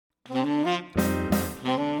Hi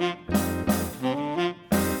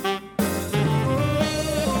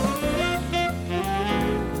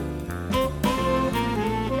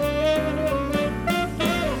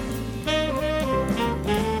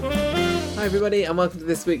everybody and welcome to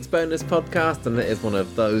this week's bonus podcast, and it is one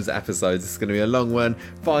of those episodes. It's going to be a long one.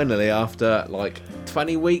 Finally, after like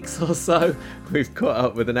 20 weeks or so, we've caught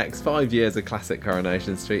up with the next 5 years of classic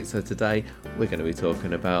Coronation Street. So today we're going to be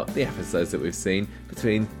talking about the episodes that we've seen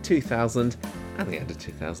between 2000 and the end of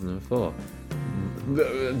 2004.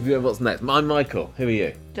 What's next? I'm Michael. Who are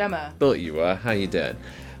you? Gemma. Thought you were. How you doing?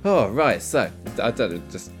 Oh, right. So I don't know,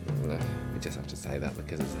 we just have to say that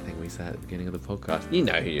because it's the thing we said at the beginning of the podcast. You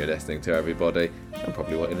know who you're listening to, everybody, and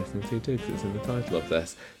probably what you're listening to too, because it's in the title of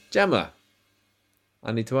this. Gemma,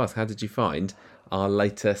 I need to ask, how did you find our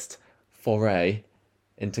latest foray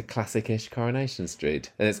into classic-ish Coronation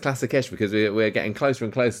Street? And it's classic-ish because we're getting closer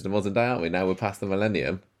and closer to modern day, aren't we? Now we're past the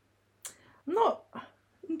millennium. I'm not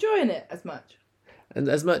enjoying it as much. And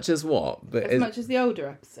as much as what? As much as the older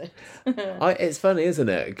episodes. It's funny, isn't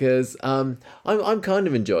it? Because I'm kind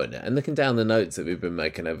of enjoying it, and looking down the notes that we've been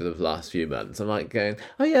making over the last few months, I'm like going,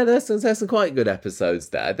 oh yeah, there's some quite good episodes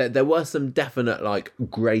there. There were some definite like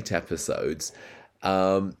great episodes,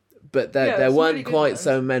 but there weren't really quite ones.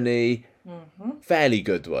 so many fairly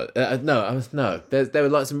good ones. No, there were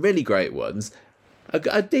like some really great ones,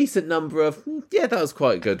 a decent number of that was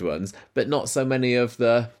quite good ones, but not so many of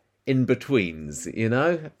the in-betweens, you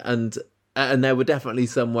know? And there were definitely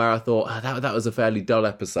some where I thought, that was a fairly dull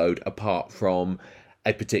episode, apart from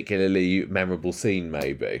a particularly memorable scene,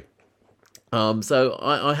 maybe. So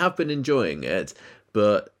I have been enjoying it,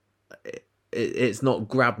 but it's not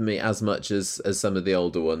grabbed me as much as some of the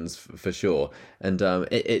older ones, for sure. And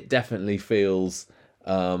it definitely feels...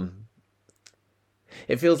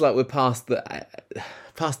 it feels like we're past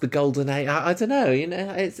the golden age. I don't know. You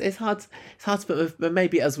know, it's hard to put. But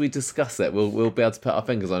maybe as we discuss it, we'll be able to put our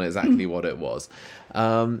fingers on exactly what it was.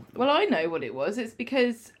 Well, I know what it was. It's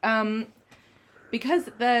because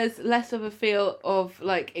there's less of a feel of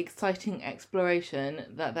like exciting exploration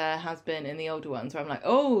that there has been in the older ones. Where I'm like,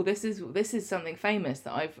 oh, this is something famous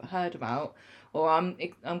that I've heard about, or I'm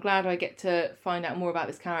glad I get to find out more about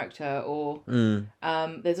this character. Or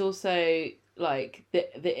there's also like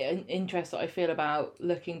the interest that I feel about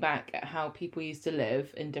looking back at how people used to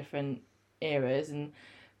live in different eras, and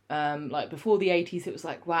like before the 80s it was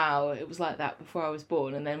like, wow, it was like that before I was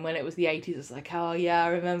born, and then when it was the 80s it's like, oh yeah, I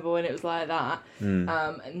remember when it was like that.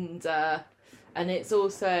 And it's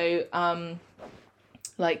also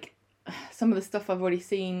like some of the stuff I've already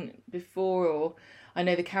seen before, or I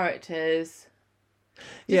know the characters.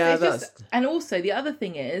 And also the other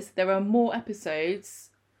thing is there are more episodes.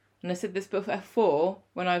 And I said this before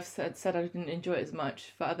when I've said I didn't enjoy it as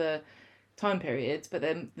much for other time periods, but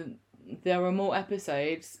then there are more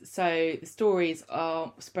episodes, so the stories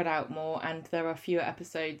are spread out more, and there are fewer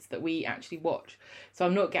episodes that we actually watch. So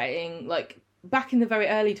I'm not getting, like, back in the very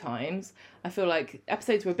early times, I feel like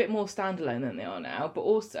episodes were a bit more standalone than they are now, but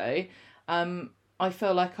also I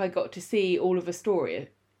feel like I got to see all of a story,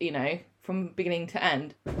 you know, from beginning to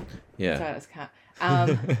end. Yeah. Sorry, that's a cat.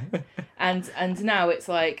 And now it's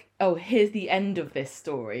like, oh, here's the end of this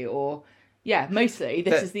story, or mostly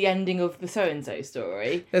this is the ending of the so-and-so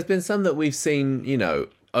story. There's been some that we've seen, you know,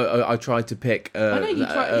 I tried to pick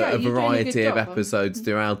a variety of episodes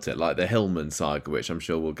throughout it, like the Hillman saga, which I'm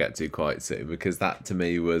sure we'll get to quite soon, because that to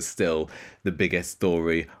me was still the biggest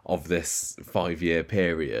story of this 5-year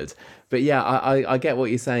period. But yeah, I get what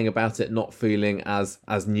you're saying about it not feeling as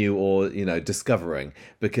new or, you know, discovering,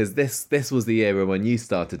 because this was the era when you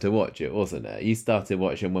started to watch it, wasn't it? You started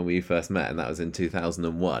watching when we first met, and that was in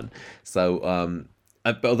 2001. So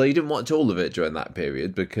but although you didn't watch all of it during that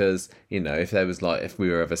period, because, you know, if we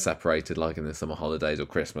were ever separated, like in the summer holidays or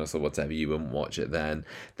Christmas or whatever, you wouldn't watch it then.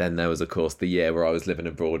 Then there was, of course, the year where I was living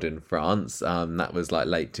abroad in France. That was like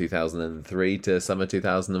late 2003 to summer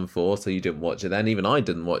 2004, so you didn't watch it then. Even I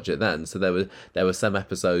didn't watch it then. So there were some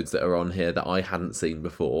episodes that are on here that I hadn't seen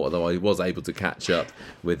before, although I was able to catch up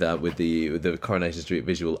with the Coronation Street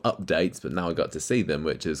visual updates, but now I got to see them,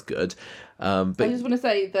 which is good. But I just want to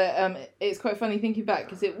say that it's quite funny thinking back,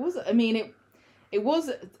 because it was, I mean, it was,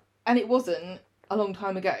 and it wasn't a long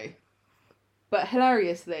time ago. But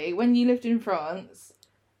hilariously, when you lived in France,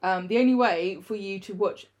 the only way for you to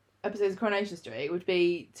watch episodes of Coronation Street would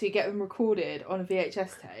be to get them recorded on a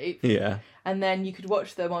VHS tape. Yeah. And then you could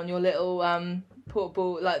watch them on your little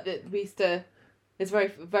portable, like we used to. It's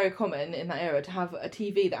very, very common in that era to have a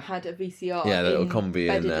TV that had a VCR. Yeah, the little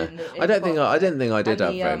combi in there. I didn't think I did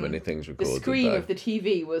have very many things recorded. The screen though. of the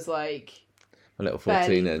TV was like... A little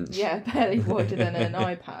 14-inch. Yeah, barely wider than an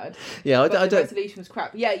iPad. Yeah, the resolution was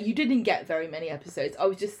crap. Yeah, you didn't get very many episodes. I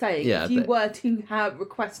was just saying, if you were to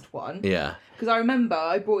request one... Yeah. Because I remember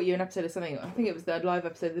I brought you an episode of something, I think it was the live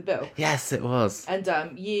episode of The Bill. Yes, it was. And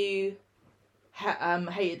you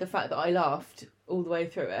hated the fact that I laughed all the way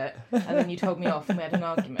through it, and then you told me off and we had an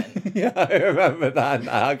argument. Yeah, I remember that.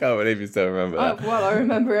 I can't believe you still remember that. Well, I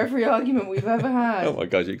remember every argument we've ever had. Oh my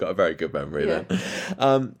gosh, you've got a very good memory then.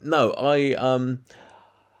 No,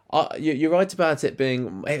 you're right about it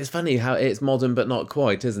being... It's funny how it's modern but not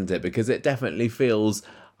quite, isn't it? Because it definitely feels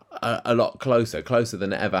a lot closer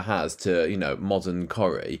than it ever has to, modern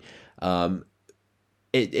Corrie.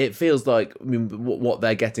 It feels like, I mean, what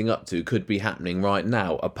they're getting up to could be happening right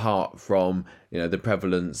now, apart from, the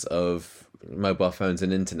prevalence of mobile phones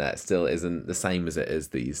and internet still isn't the same as it is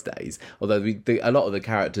these days. Although a lot of the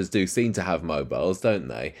characters do seem to have mobiles, don't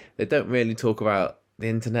they? They don't really talk about the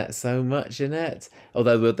internet so much in it.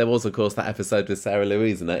 Although there was, of course, that episode with Sarah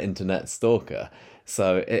Louise and her internet stalker.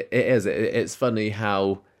 So it's funny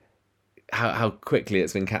how quickly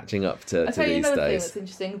it's been catching up to these days. I'll tell you another thing that's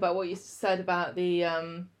interesting about what you said about the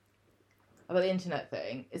internet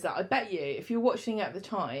thing is that I bet you, if you were watching it at the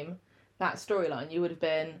time, that storyline, you would have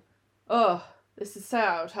been, oh, this is so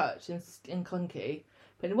out of touch and clunky.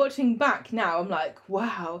 But watching back now, I'm like,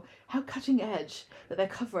 wow, how cutting edge that they're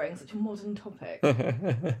covering such a modern topic.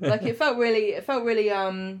 Like it felt really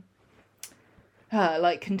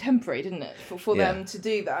like contemporary, didn't it, for them to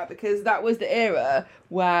do that, because that was the era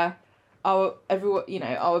where our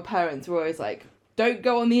parents were always like, don't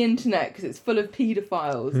go on the internet because it's full of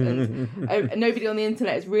paedophiles and nobody on the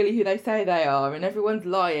internet is really who they say they are, and everyone's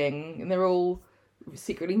lying and they're all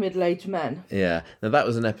secretly middle-aged men. Yeah. Now that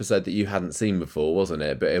was an episode that you hadn't seen before, wasn't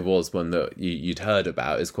it? But it was one that you'd heard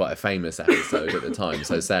about. It's quite a famous episode at the time.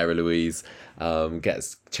 So Sarah Louise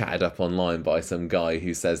gets chatted up online by some guy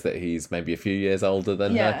who says that he's maybe a few years older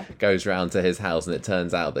than her, goes round to his house, and it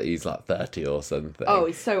turns out that he's like 30 or something. Oh,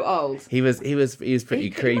 he's so old. He was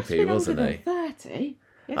pretty creepy, wasn't he? 30?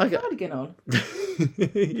 He had a cardigan on.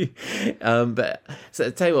 But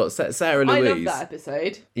so tell you what, Sarah Louise. I love that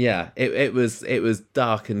episode. Yeah, it was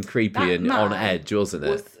dark and creepy and on edge, wasn't it?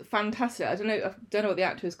 Was fantastic. I don't know what the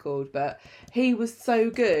actor is called, but he was so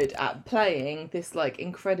good at playing this like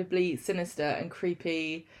incredibly sinister and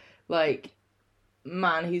creepy like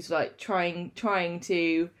man who's like trying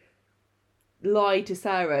to lie to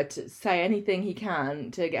Sarah, to say anything he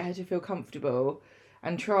can to get her to feel comfortable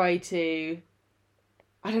and try to...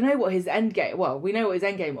 I don't know what his end game... Well, we know what his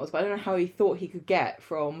end game was, but I don't know how he thought he could get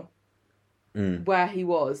from where he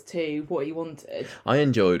was to what he wanted. I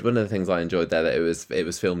enjoyed... One of the things I enjoyed there, that it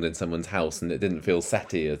was filmed in someone's house and it didn't feel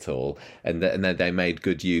setty at all. And then they made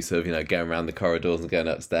good use of, going around the corridors and going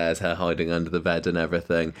upstairs, her hiding under the bed and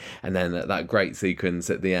everything. And then that great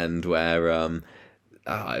sequence at the end where...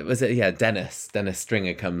 Dennis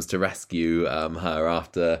Stringer comes to rescue her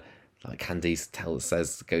after... Like Candice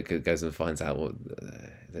goes and finds out what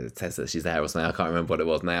says that she's there or something. I can't remember what it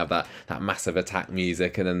was. And they have that massive attack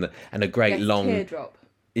music and a great long teardrop.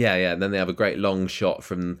 Yeah. And then they have a great long shot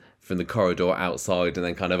from the corridor outside and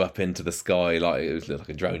then kind of up into the sky, like it was like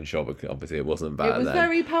a drone shot. But obviously, it wasn't bad. It was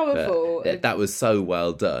very powerful. That was so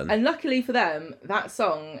well done. And luckily for them, that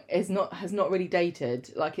song has not really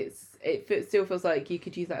dated. Like it still feels like you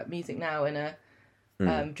could use that music now in a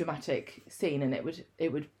dramatic scene, and it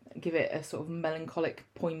would give it a sort of melancholic,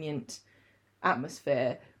 poignant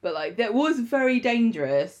atmosphere. But like that was very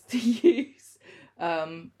dangerous to use.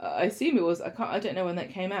 I assume it was. I don't know when that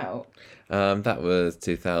came out. That was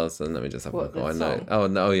 2000. Let me just have a look. I know. Oh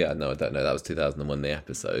no, yeah, no, I don't know. That was 2001. The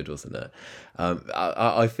episode, wasn't it?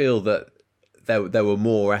 I feel that there were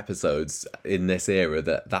more episodes in this era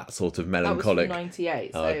that sort of melancholic. That was from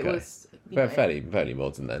 98, so it was. Fairly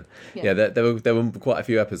modern then. Yeah, there were quite a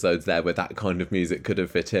few episodes there where that kind of music could have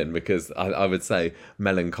fit in, because I would say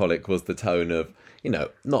melancholic was the tone of,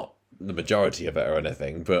 not the majority of it or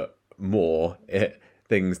anything, but more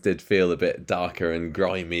things did feel a bit darker and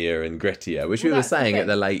grimier and grittier, which we were saying at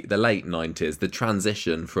the late 90s. The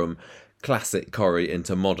transition from classic Corrie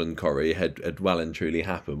into modern Corrie had well and truly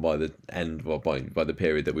happened by the end, well, by the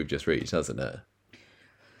period that we've just reached, hasn't it?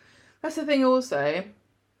 That's the thing also,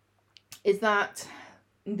 is that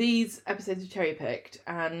these episodes are cherry-picked,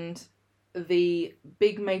 and the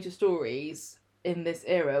big major stories in this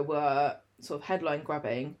era were sort of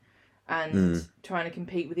headline-grabbing and trying to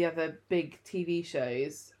compete with the other big TV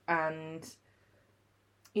shows. And,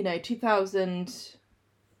 2000...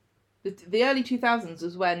 The early 2000s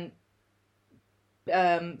was when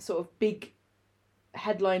sort of big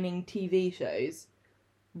headlining TV shows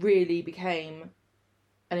really became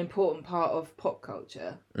an important part of pop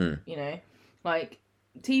culture. You know, like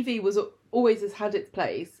TV was always has had its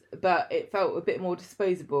place, but it felt a bit more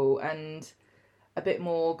disposable and a bit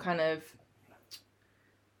more kind of,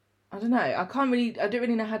 I don't know. I don't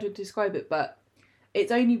really know how to describe it, but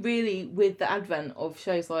it's only really with the advent of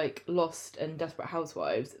shows like Lost and Desperate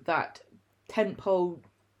Housewives that tentpole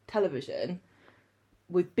television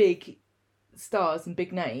with big stars and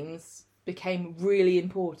big names became really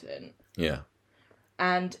important. Yeah.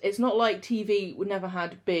 And it's not like TV would never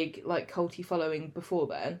had big, like, culty following before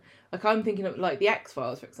then. Like, I'm thinking of, like, The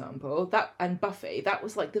X-Files, for example, that and Buffy. That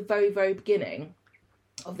was, like, the very, very beginning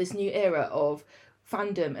of this new era of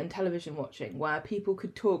fandom and television watching, where people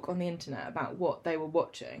could talk on the internet about what they were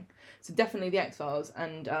watching. So definitely The X-Files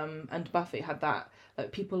and Buffy had that,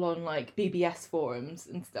 like, people on, like, BBS forums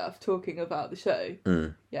and stuff talking about the show.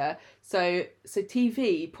 Yeah. So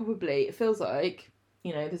TV probably, it feels like,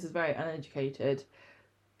 you know, this is very uneducated,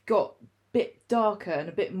 got a bit darker and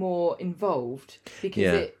a bit more involved because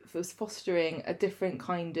it was fostering a different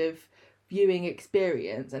kind of viewing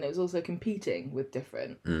experience, and it was also competing with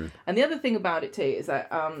different. And the other thing about it too is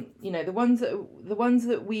that you know, the ones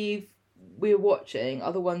that we're watching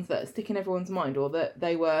are the ones that stick in everyone's mind, or that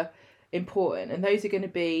they were important, and those are going to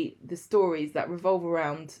be the stories that revolve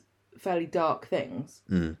around fairly dark things.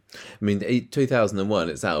 I mean, 2001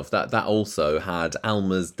 itself, that also had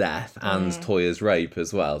Alma's death and Toya's rape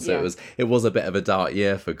as well. So it was a bit of a dark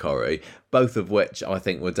year for Corrie, both of which I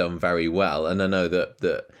think were done very well. And I know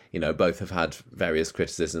that you know, both have had various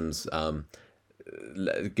criticisms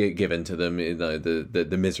given to them, you know,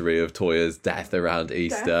 the misery of Toya's death around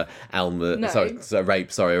Easter,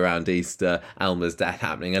 rape around Easter, Alma's death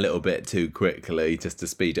happening a little bit too quickly just to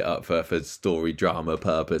speed it up for story drama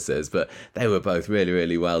purposes, but they were both really,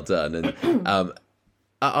 really well done. And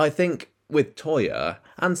I think with Toya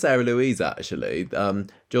and Sarah Louise, actually,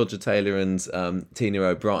 Georgia Taylor and Tina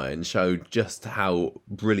O'Brien showed just how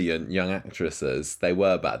brilliant young actresses they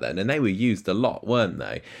were back then, and they were used a lot, weren't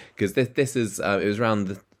they? Because this is it was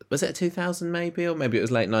around was it 2000 maybe, or maybe it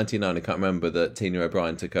was late 99, I can't remember, that Tina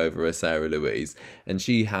O'Brien took over as Sarah Louise, and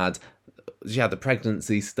she had the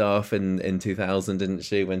pregnancy stuff in 2000, didn't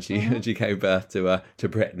she? When she gave birth to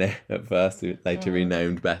Brittany at first, who later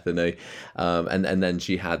renamed Bethany, and then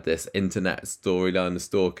she had this internet storyline, the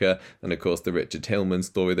Stalker, and of course the Richard Hillman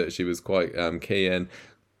story that she was quite key in.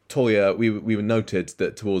 Toya, we were noted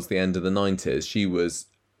that towards the end of the 90s, she was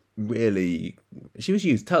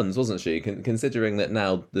used tons, wasn't she? Considering that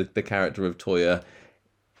now the character of Toya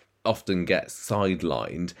often gets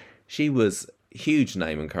sidelined, she was huge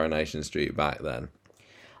name in Coronation Street back then.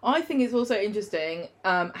 I think it's also interesting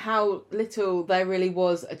how little there really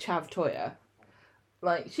was a Chav Toya.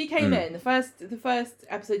 Like, she came in, the first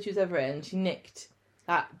episode she was ever in, she nicked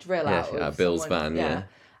that drill out of Bill's van,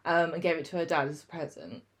 and gave it to her dad as a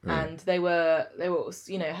present. And they were,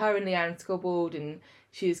 you know, her and Leanne Scobold, and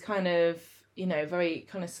she was kind of, you know, very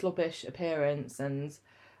kind of slobbish appearance, and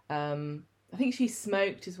I think she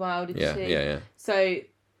smoked as well, did she? Yeah. So,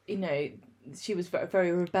 you know, she was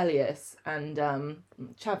very rebellious and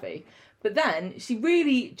chavvy. But then she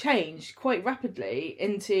really changed quite rapidly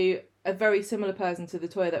into a very similar person to the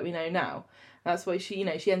Toya that we know now. That's why she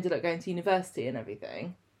ended up going to university and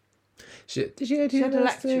everything. Did she go to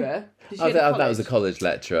university? She had a lecturer. That was a college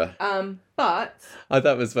lecturer. But I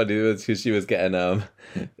thought it was funny because she was getting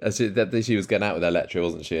she was getting out with her lecturer,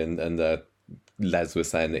 wasn't she? And Les was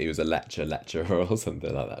saying that he was a lecturer or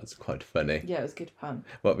something like that. It was quite funny. Yeah, it was a good pun.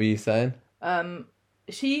 What were you saying?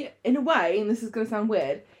 She, in a way, and this is going to sound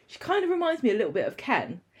weird, she kind of reminds me a little bit of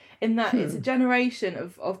Ken, in that it's a generation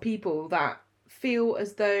of people that feel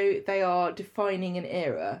as though they are defining an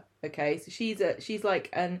era. Okay, so she's like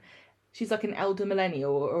an elder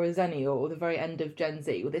millennial or a zennial, or the very end of Gen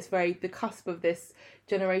Z, or the cusp of this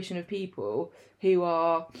generation of people who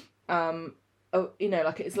are, you know,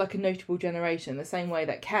 like it's like a notable generation, the same way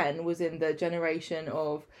that Ken was in the generation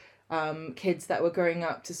of kids that were growing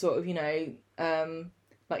up to sort of, you know,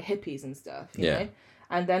 like hippies and stuff, you know?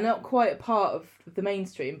 And they're not quite a part of the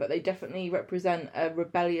mainstream, but they definitely represent a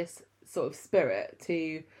rebellious sort of spirit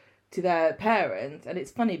to their parents. And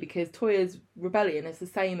it's funny because Toya's rebellion is the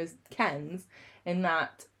same as Ken's, in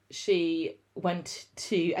that she went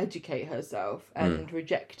to educate herself and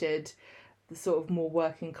rejected the sort of more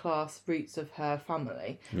working class roots of her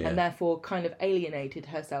family, and therefore kind of alienated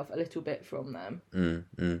herself a little bit from them.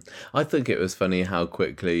 I think it was funny how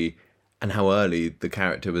quickly and how early the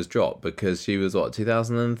character was dropped, because she was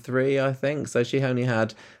 2003, I think, so she only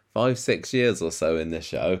had 5-6 years or so in this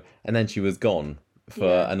show, and then she was gone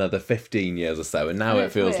for another 15 years or so, and now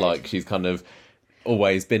it feels weird. Like she's kind of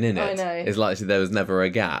always been in it. I know. It's like there was never a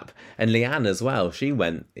gap. And Leanne as well, she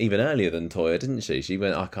went even earlier than Toya, didn't she? She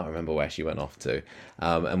went, I can't remember where she went off to.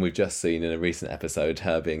 And we've just seen in a recent episode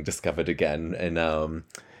her being discovered again in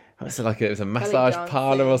it was a massage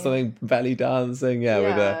parlour or something, belly dancing.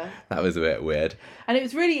 Yeah. That was a bit weird. And it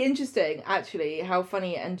was really interesting, actually, how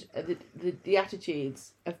funny and the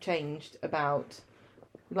attitudes have changed about,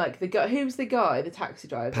 like, the guy. Who was the guy, the taxi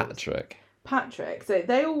driver? Patrick. So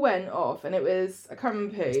they all went off, and it was, I can't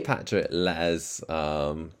remember who. It's Patrick, Les,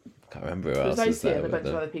 can't remember who else was there. And a bunch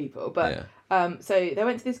of other people, but so they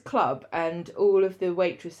went to this club, and all of the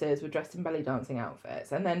waitresses were dressed in belly dancing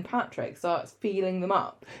outfits, and then Patrick starts feeling them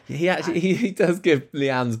up. He does give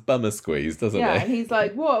Leanne's bum a squeeze, doesn't he? Yeah, and he's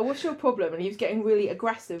like, what's your problem? And he was getting really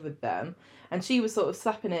aggressive with them. And she was sort of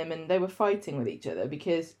slapping him, and they were fighting with each other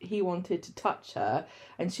because he wanted to touch her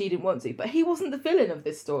and she didn't want to. But he wasn't the villain of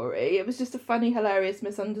this story. It was just a funny, hilarious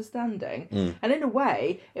misunderstanding. And in a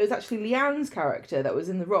way, it was actually Leanne's character that was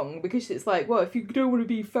in the wrong, because it's like, well, if you don't want to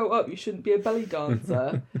be felt up, you shouldn't be a belly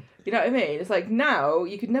dancer. You know what I mean? It's like, now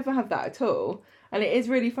you could never have that at all. And it is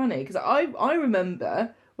really funny because I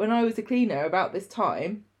remember when I was a cleaner about this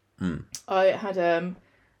time, I had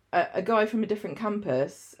a guy from a different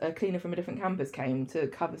campus, a cleaner from a different campus, came to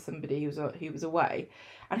cover somebody who was away,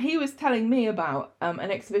 and he was telling me about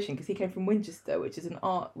an exhibition, because he came from Winchester, which is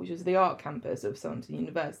the art campus of Southampton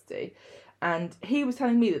University, and he was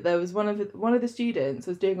telling me that there was one of the students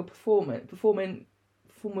was doing a performative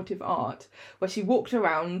art where she walked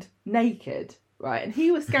around naked. Right, and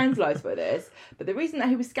he was scandalised by this, but the reason that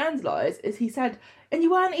he was scandalised is he said, and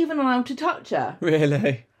you weren't even allowed to touch her.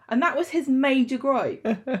 Really? And that was his major gripe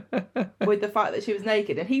with the fact that she was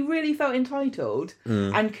naked. And he really felt entitled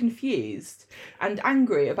and confused and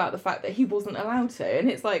angry about the fact that he wasn't allowed to. And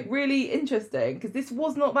it's like really interesting, because this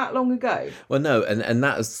was not that long ago. Well, no, and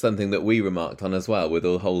that was something that we remarked on as well, with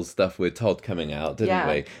the whole stuff with Todd coming out, didn't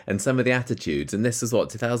we? And some of the attitudes. And this is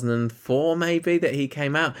 2004 maybe that he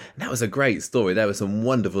came out. And that was a great story. There were some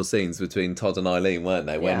wonderful scenes between Todd and Eileen, weren't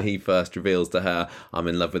they? When he first reveals to her, I'm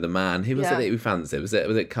in love with a man. Who was it that he fancied? Was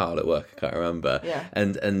it Carl at work? I can't remember. Yeah.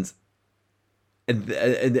 And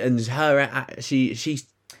her, she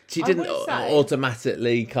didn't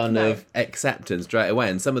automatically kind of acceptance straight away.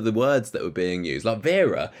 And some of the words that were being used, like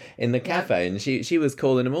Vera in the cafe, and she was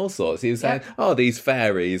calling him all sorts. He was saying, "Oh, these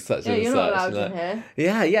fairies, such and you're such." Not allowed in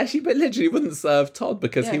here. Yeah. She literally wouldn't serve Todd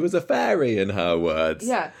because he was a fairy, in her words.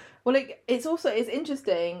 Yeah. Well, it's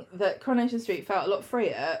interesting that Coronation Street felt a lot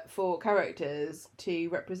freer for characters to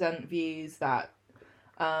represent views that.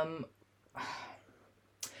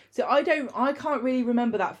 So I can't really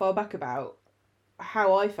remember that far back about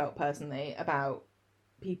how I felt personally about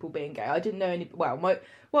people being gay. I didn't know any. Well,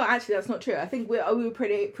 actually, that's not true. I think we were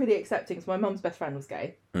pretty accepting. Because my mum's best friend was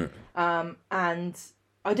gay, and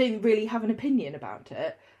I didn't really have an opinion about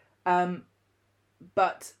it.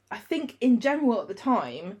 But I think in general at the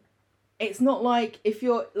time, it's not like if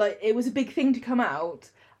you're like, it was a big thing to come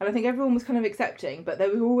out. And I think everyone was kind of accepting, but there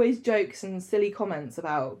were always jokes and silly comments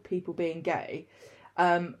about people being gay.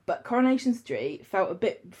 But Coronation Street felt a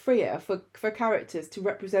bit freer for characters to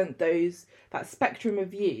represent that spectrum of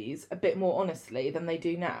views a bit more honestly than they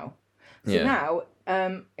do now. So now,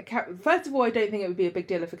 first of all, I don't think it would be a big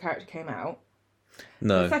deal if a character came out.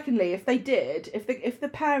 No. But secondly, if they did, if the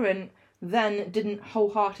parent then didn't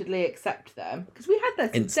wholeheartedly accept them, because we had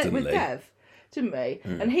this with Dev, didn't we?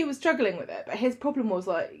 And he was struggling with it, but his problem was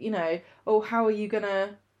like, how are you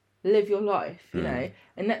gonna live your life, and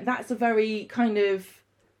that's a very kind of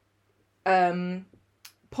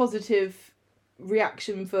positive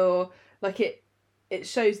reaction for, like, it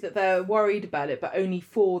shows that they're worried about it, but only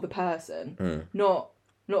for the person, not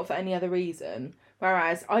for any other reason.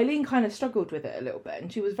 Whereas Eileen kind of struggled with it a little bit,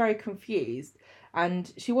 and she was very confused,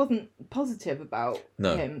 and she wasn't positive about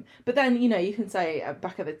him. But then, you can say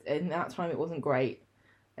in that time it wasn't great.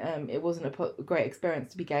 It wasn't a great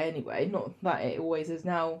experience to be gay anyway. Not that it always is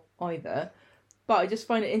now either. But I just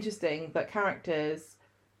find it interesting that characters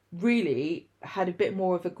really had a bit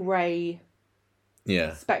more of a grey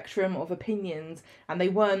spectrum of opinions, and they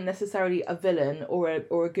weren't necessarily a villain or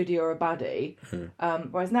a goodie or a baddie.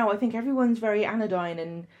 Whereas now I think everyone's very anodyne,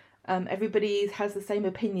 and everybody has the same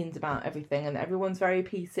opinions about everything, and everyone's very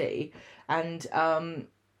PC. And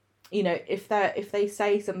if they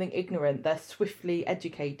say something ignorant, they're swiftly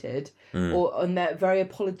educated, and they're very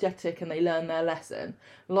apologetic, and they learn their lesson.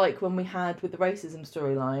 Like when we had with the racism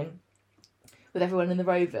storyline, with everyone in the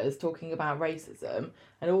Rovers talking about racism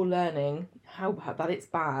and all learning how that it's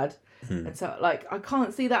bad. And so, like, I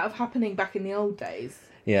can't see that of happening back in the old days.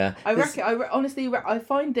 Yeah. Honestly, I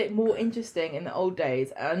find it more interesting in the old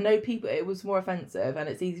days. I know it was more offensive, and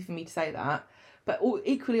it's easy for me to say that. But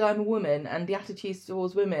equally, I'm a woman, and the attitudes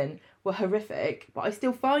towards women were horrific. But I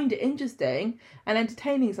still find it interesting and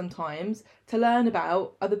entertaining sometimes to learn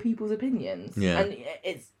about other people's opinions. Yeah. And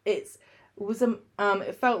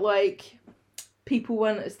it felt like people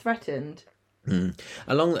weren't as threatened.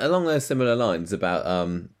 Along those similar lines about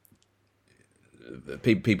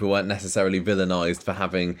people weren't necessarily villainised for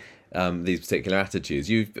having these particular attitudes.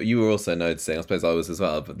 You were also noticing, I suppose I was as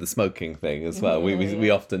well, but the smoking thing as well. Yeah. We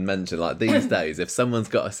often mention, like, these days, if someone's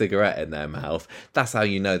got a cigarette in their mouth, that's how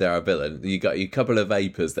you know they're a villain. You got a couple of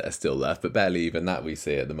vapors that are still left, but barely even that we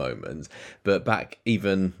see at the moment. But back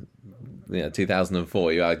even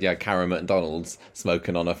 2004, you had Karen McDonald's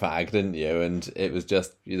smoking on a fag, didn't you? And it was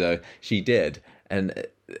just, she did. And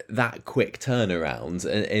that quick turnaround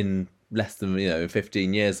in less than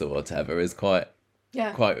 15 years or whatever is quite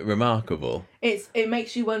remarkable. It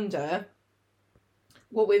makes you wonder,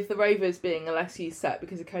 what with the Rovers being a less used set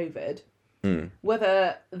because of COVID,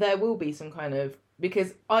 whether there will be some kind of,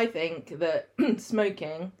 because I think that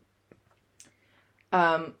smoking,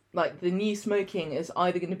 like the new smoking is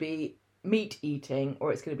either going to be meat eating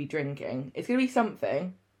or it's going to be drinking. It's going to be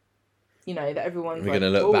something, that everyone's We're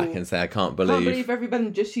going to look back and say, I can't believe everybody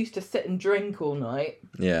just used to sit and drink all night.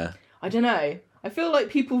 Yeah. I don't know. I feel like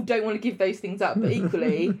people don't want to give those things up, but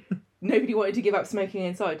equally, nobody wanted to give up smoking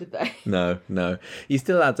inside, did they? No. You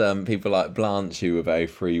still had people like Blanche who were very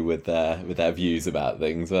free with their views about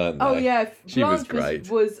things, weren't they? Oh yeah, she was great.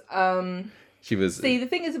 She was. See, the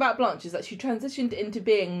thing is about Blanche is that she transitioned into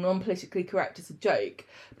being non-politically correct as a joke,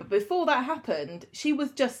 but before that happened, she was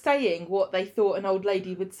just saying what they thought an old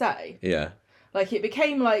lady would say. Yeah. Like it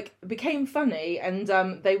became funny, and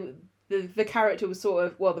the character was sort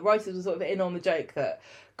of, the writers were sort of in on the joke that,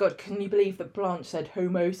 God, can you believe that Blanche said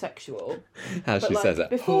homosexual? How she says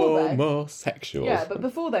it, homosexual. Yeah, but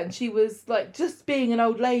before then she was like just being an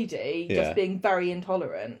old lady, just being very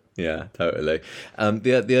intolerant. Yeah, totally.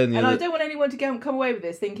 The only and I don't want anyone to come away with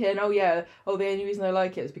this thinking, the only reason I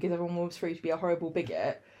like it is because everyone was free to be a horrible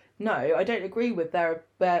bigot. No, I don't agree with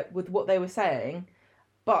with what they were saying,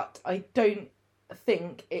 but I don't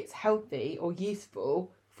think it's healthy or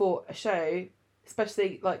useful for a show,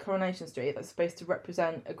 especially like Coronation Street, that's supposed to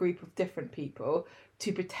represent a group of different people,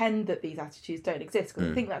 to pretend that these attitudes don't exist. Because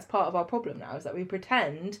I think that's part of our problem now, is that we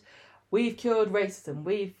pretend we've cured racism,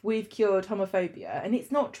 we've cured homophobia, and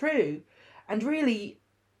it's not true. And really,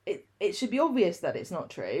 it should be obvious that it's not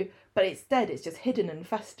true, but instead it's just hidden and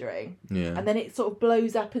festering. Yeah. And then it sort of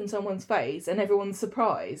blows up in someone's face, and everyone's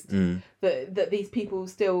surprised that these people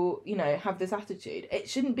still, have this attitude. It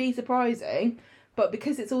shouldn't be surprising. But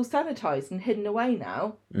because it's all sanitised and hidden away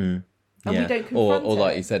now, and we don't confront or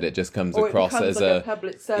like you said, it just comes across as like a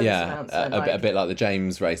public service announcement. A bit like the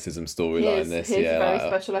James racism storyline this year. Here's a very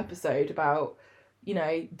special episode about,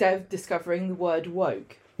 Dev discovering the word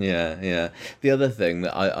woke. Yeah. The other thing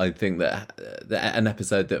that I think that an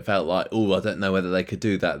episode that felt like, I don't know whether they could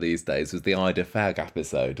do that these days, was the Ida Fag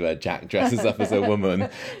episode where Jack dresses up as a woman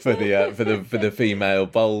for the female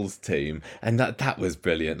bowls team, and that was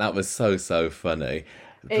brilliant. That was so funny.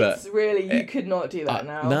 It's really, you could not do that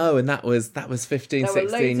now. No, and that was 15,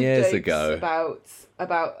 16 years ago.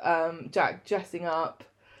 About Jack dressing up.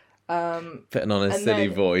 Putting on a silly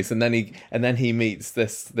voice, and then he meets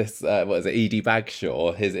this what is it, Edie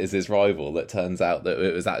Bagshaw, his rival. That turns out that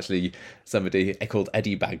it was actually somebody called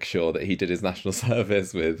Eddie Bagshaw that he did his national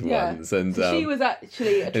service with once, and so she was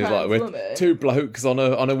actually a trans woman. We're two blokes on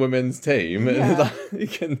a women's team. Yeah. You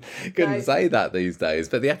couldn't say that these days.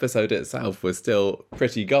 But the episode itself was still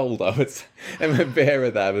pretty gold, I would say. And when Vera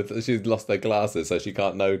there, she's lost her glasses, so she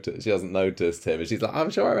hasn't noticed him, and she's like, I'm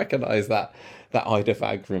sure I recognise that Ida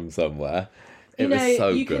Fag from somewhere. It was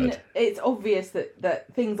so good. It's obvious that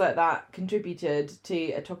things like that contributed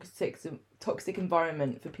to a toxic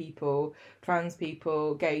environment for people, trans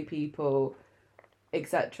people, gay people,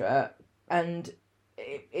 etc. And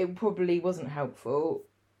it probably wasn't helpful,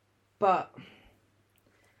 but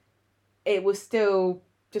it was still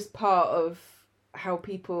just part of how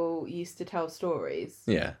people used to tell stories.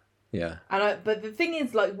 Yeah. But the thing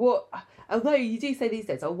is, like, although you do say these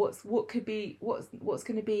days, what's going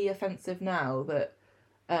to be offensive now that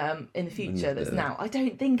in the future that's now? I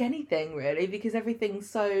don't think anything really, because everything's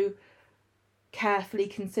so carefully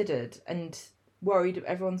considered and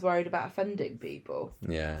everyone's worried about offending people.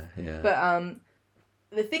 Yeah. But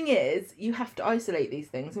the thing is, you have to isolate these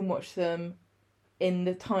things and watch them in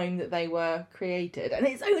the time that they were created, and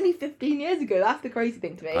it's only 15 years ago. That's the crazy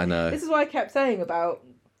thing to me. I know. This is why I kept saying about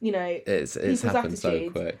you know, it's happened so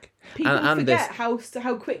quick. People forget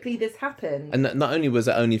how quickly this happened. And not only was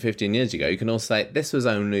it only 15 years ago, you can also say this was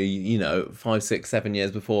only, you know, 5, 6, 7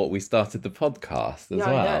 years before we started the podcast as well.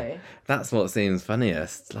 I know. That's what seems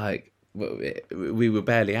funniest. Like, we were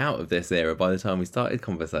barely out of this era by the time we started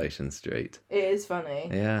Conversation Street. It is funny.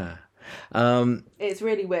 Yeah. It's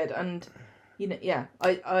really weird, and you know, yeah,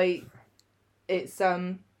 it's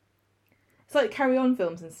like Carry On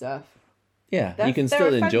films and stuff. Yeah, you can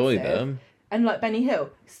still enjoy them. And like Benny Hill,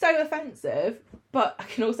 so offensive, but I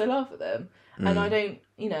can also laugh at them. And I don't,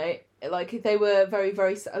 you know, like they were very,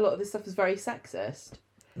 very, a lot of this stuff was very sexist.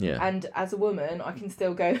 Yeah. And as a woman, I can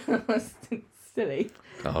still go, silly.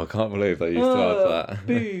 Oh, I can't believe they used to have that.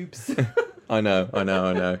 Boobs. I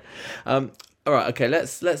know. All right, okay,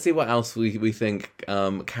 let's see what else we think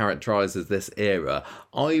characterises this era.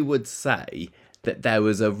 I would say that there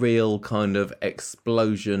was a real kind of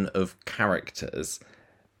explosion of characters.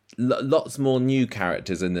 Lots more new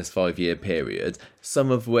characters in this 5-year period,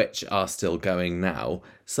 some of which are still going now,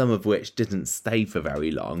 some of which didn't stay for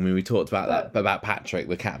very long. I mean, we talked about about Patrick,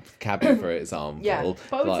 the cabbie, for example. Yeah,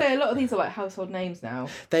 but I would say a lot of these are like household names now.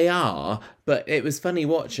 They are, but it was funny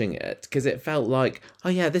watching it, because it felt like, oh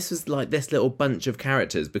yeah, this was like this little bunch of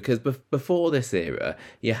characters, because before this era,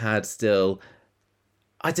 you had still...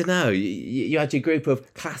 I don't know. You had your group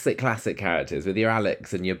of classic characters with your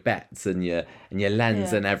Alex and your Bets and your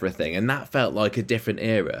Lens and everything, and that felt like a different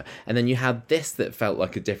era. And then you had this that felt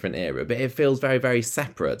like a different era, but it feels very, very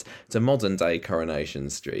separate to modern day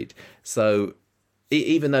Coronation Street. So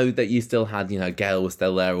even though that you still had, you know, Gail was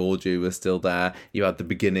still there, Audrey was still there, you had the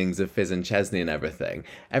beginnings of Fizz and Chesney and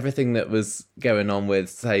everything that was going on with,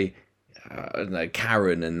 say, I don't know,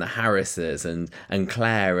 Karen and the Harrises and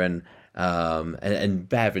Claire and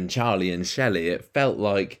Bev and Charlie and Shelley, it felt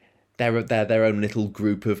like they're their own little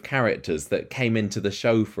group of characters that came into the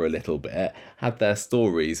show for a little bit, had their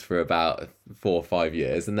stories for about 4 or 5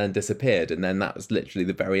 years, and then disappeared. And then that was literally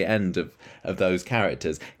the very end of those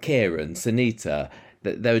characters. Kieran, Sunita,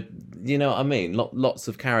 there, you know what I mean? Lots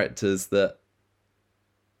of characters that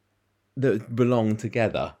belong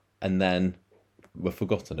together and then were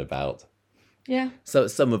forgotten about. Yeah. So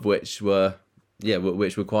some of which were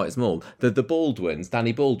quite small. The Baldwins,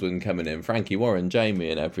 Danny Baldwin coming in, Frankie Warren, Jamie,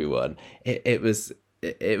 and everyone. It was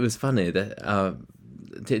funny that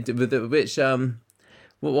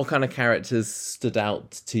what kind of characters stood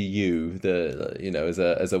out to you?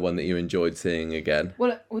 As a one that you enjoyed seeing again.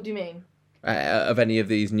 What do you mean? Of any of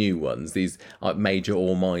these new ones, these major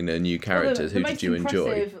or minor new characters, who did you enjoy? The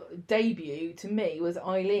most impressive debut to me was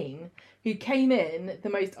Eileen, who came in the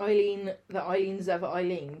most Eileen that Eileen's ever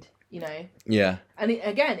Eileened. You know. Yeah. And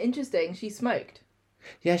again, interesting. She smoked.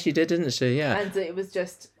 Yeah, she did, didn't she? Yeah. And it was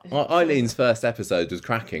just... Eileen's first episode was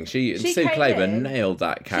cracking. Sue Claver nailed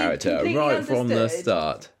that character right from the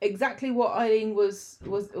start. Exactly what Eileen was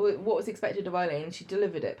what was expected of Eileen. She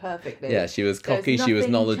delivered it perfectly. Yeah, she was cocky. She was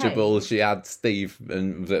knowledgeable. Changed. She had Steve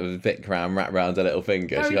and Vikram wrapped around her little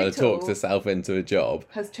finger. Very she kind of talked herself into a job.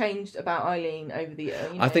 Has changed about Eileen over the year.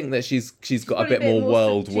 You know? I think that she's got a bit more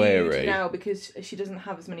world weary now because she doesn't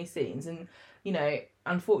have as many scenes and. You know,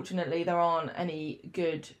 unfortunately, there aren't any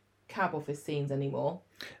good cab office scenes anymore.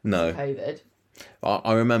 No. COVID.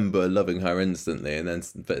 I remember loving her instantly, and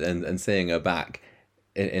then seeing her back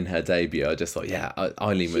in her debut, I just thought, yeah,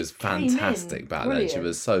 Eileen was fantastic back then. She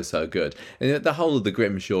was so good. And the whole of the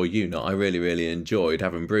Grimshaw unit, I really, really enjoyed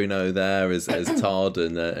having Bruno there as Todd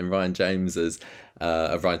and Ryan James as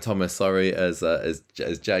Ryan Thomas, as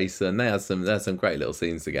Jason. They had some great little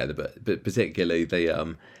scenes together, but particularly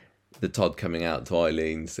the Todd coming out to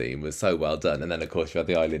Eileen scene was so well done. And then, of course, you had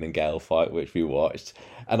the Eileen and Gail fight, which we watched.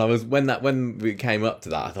 And I was when we came up to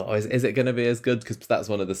that, I thought, is it going to be as good? Because that's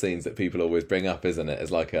one of the scenes that people always bring up, isn't it? As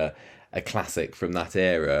like a classic from that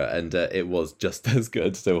era. And it was just as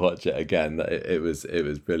good to watch it again. It was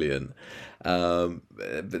brilliant. But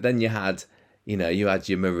then you had... You know, you had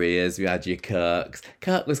your Marias, you had your Kirks.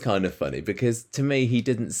 Kirk was kind of funny because to me he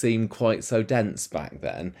didn't seem quite so dense back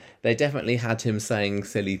then. They definitely had him saying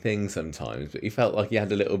silly things sometimes, but he felt like he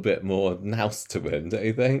had a little bit more nous to him, don't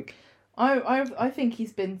you think? I think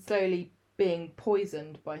he's been slowly being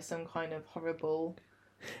poisoned by some kind of horrible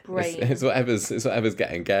brain. It's whatever's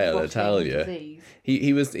getting Gail, I tell you. Disease.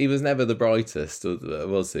 He was never the brightest, or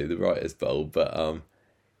was he the brightest bulb? But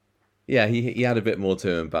yeah, he had a bit more to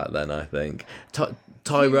him back then, I think. Tyrone...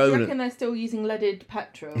 Do you reckon they're still using leaded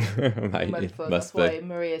petrol? Mate, That's why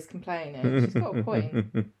Maria's complaining. She's got a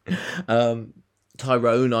point.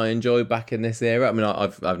 Tyrone I enjoy back in this era. I mean,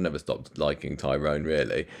 I've never stopped liking Tyrone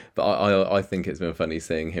really, but I think it's been funny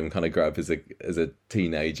seeing him kind of grow up as a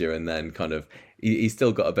teenager, and then kind of he's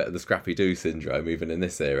still got a bit of the Scrappy Doo syndrome even in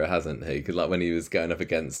this era, hasn't he? Because like when he was going up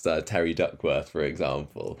against Terry Duckworth, for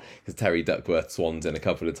example, because Terry Duckworth swans in a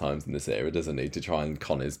couple of times in this era, doesn't he, to try and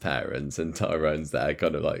con his parents, and Tyrone's there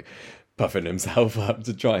kind of like puffing himself up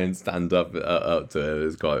to try and stand up to him.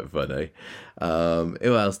 It's quite funny.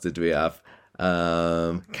 Who else did we have?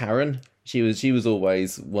 Karen. She was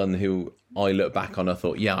always one who I look back on. I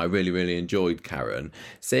thought, yeah, I really, really enjoyed Karen.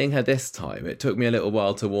 Seeing her this time, it took me a little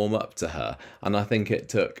while to warm up to her, and I think it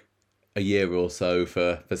took a year or so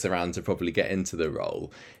for Saran to probably get into the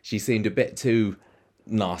role. She seemed a bit too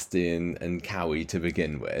nasty and cowy to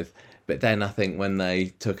begin with, but then I think when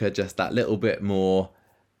they took her just that little bit more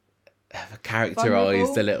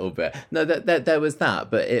characterized a little bit. No, there was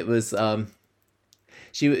that, but it was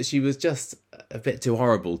she was just a bit too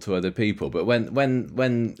horrible to other people. But when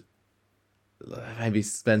maybe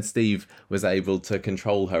when Steve was able to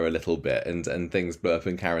control her a little bit and things blew up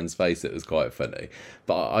in Karen's face, it was quite funny.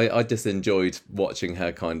 But I just enjoyed watching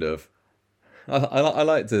her kind of. I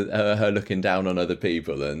liked her looking down on other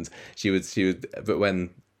people, and she would. But when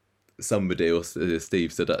somebody or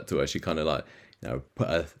Steve stood up to her, she kind of like, you know, put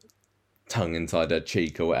her tongue inside her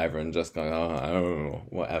cheek or whatever, and just going, oh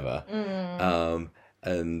whatever.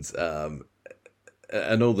 And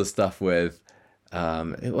all the stuff with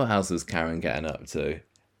what else was Karen getting up to?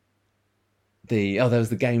 There was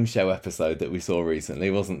the game show episode that we saw recently,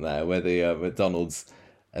 wasn't there, where the McDonald's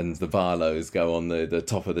and the Barlows go on the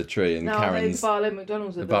top of the tree, and Karen's the Barlow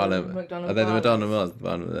McDonald's are the McDonald's. The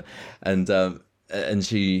McDonald's, and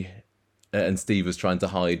she and Steve was trying to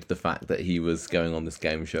hide the fact that he was going on this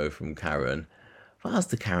game show from Karen. What else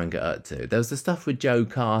did Karen get up to? There was the stuff with Joe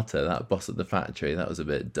Carter, that boss at the factory. That was a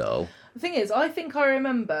bit dull. The thing is, I think I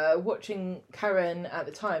remember watching Karen at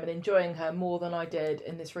the time and enjoying her more than I did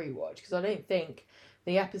in this rewatch, because I don't think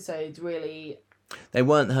the episodes really... They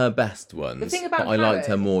weren't her best ones. The thing about but Karen I liked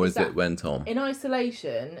her more as it went on. In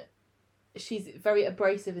isolation, she's very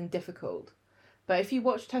abrasive and difficult. But if you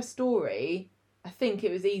watched her story, I think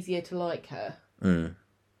it was easier to like her.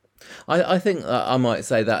 I think I might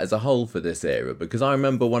say that as a whole for this era, because I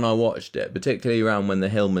remember when I watched it, particularly around when the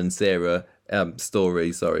Hillman Sarah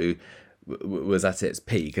story was at its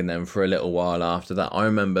peak, and then for a little while after that, I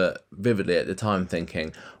remember vividly at the time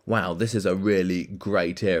thinking, wow, this is a really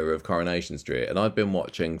great era of Coronation Street. And I'd been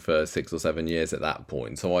watching for 6 or 7 years at that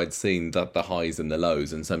point, so I'd seen the highs and the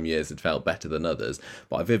lows, and some years had felt better than others.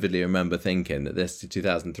 But I vividly remember thinking that this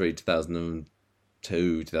 2003,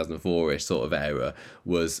 2002, 2004-ish sort of era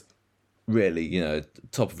was really, you know,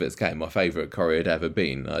 top of its game, my favourite Corrie had ever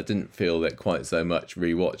been. I didn't feel it quite so much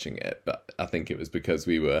rewatching it, but I think it was because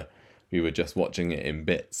we were just watching it in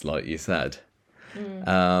bits, like you said.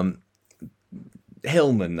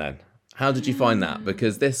 Hillman, then, how did you find that?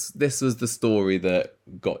 Because this was the story that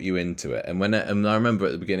got you into it, and I remember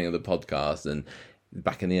at the beginning of the podcast and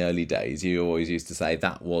back in the early days, you always used to say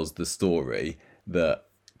that was the story that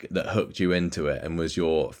hooked you into it and was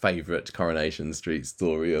your favourite Coronation Street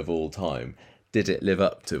story of all time. Did it live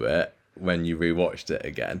up to it when you rewatched it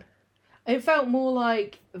again? It felt more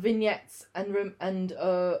like vignettes and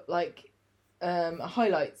a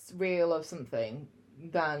highlights reel of something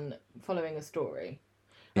than following a story.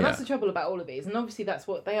 And that's the trouble about all of these. And obviously that's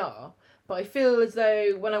what they are. But I feel as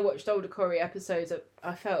though when I watched older Corrie episodes,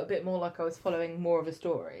 I felt a bit more like I was following more of a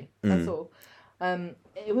story. That's all.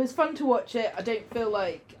 It was fun to watch it. I don't feel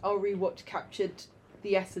like our rewatch captured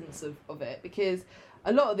the essence of it, because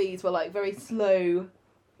a lot of these were like very slow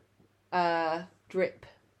drip,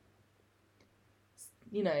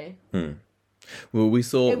 you know. Well, we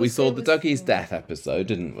saw the Dougie's death episode,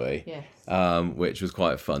 didn't we? Yes. Which was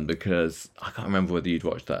quite fun, because I can't remember whether you'd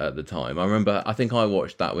watched that at the time. I think I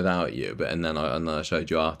watched that without you, and then I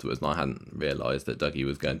showed you afterwards, and I hadn't realised that Dougie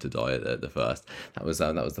was going to die at the first. That was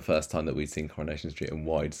the first time that we'd seen Coronation Street in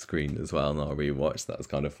widescreen as well, and I rewatched. That was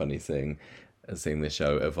kind of funny seeing the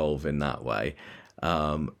show evolve in that way.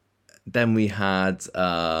 Then we had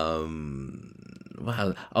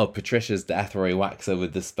Patricia's death, where he whacks her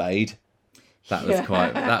with the spade. That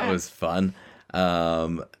was fun.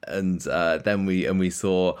 And then we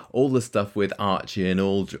saw all the stuff with Archie and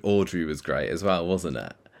Audrey was great as well, wasn't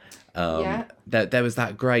it? There was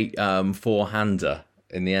that great four-hander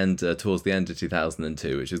in the end, towards the end of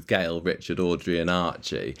 2002, which was Gail, Richard, Audrey and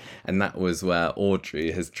Archie, and that was where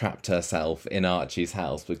Audrey has trapped herself in Archie's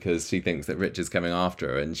house because she thinks that Richard's coming after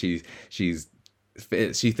her, and she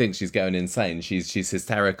thinks she's going insane. She's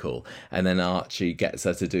hysterical, and then Archie gets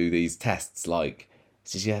her to do these tests like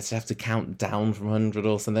she has to have to count down from 100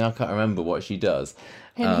 or something. I can't remember what she does.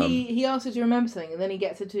 And he asks her to remember something, and then he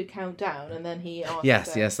gets her to count down, and then he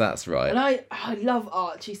asks Yes, that's right. And I love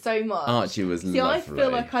Archie so much. Archie was lovely. I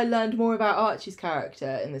feel like I learned more about Archie's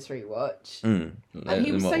character in this rewatch. And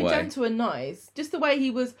he was so gentle and nice. Just the way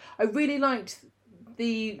he was. I really liked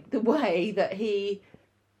the way that he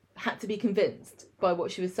had to be convinced by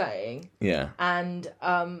what she was saying. Yeah. And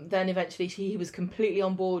then eventually he was completely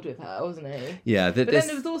on board with her, wasn't he? Yeah. But then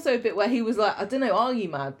there was also a bit where he was like, I don't know, are you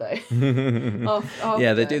mad though?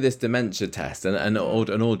 Yeah, they do this dementia test, and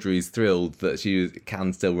Audrey's thrilled that she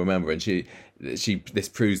can still remember, and this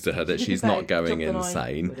proves to her that she's not going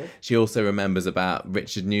insane. She also remembers about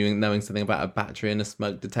Richard knowing something about a battery and a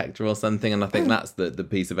smoke detector or something, and I think that's the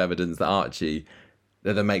piece of evidence that Archie...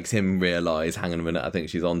 that makes him realise, hang on a minute, I think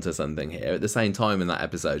she's onto something here. At the same time in that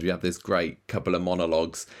episode, we have this great couple of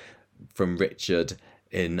monologues from Richard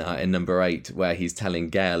in number 8, where he's telling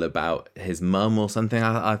Gail about his mum or something,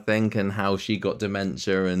 I think, and how she got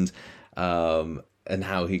dementia, and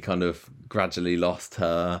how he kind of gradually lost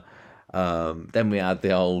her. Then we had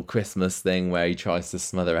the old Christmas thing where he tries to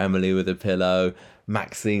smother Emily with a pillow.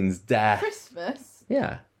 Maxine's death. Christmas?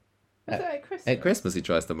 Yeah. At Christmas? At Christmas he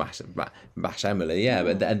tries to bash Emily, yeah.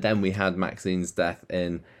 But and then we had Maxine's death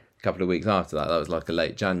in a couple of weeks after that. That was like a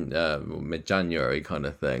late mid-January kind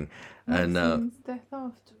of thing. Maxine's death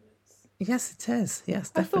afterwards? Yes, it is.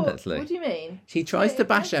 Yes, definitely. What do you mean? He tries to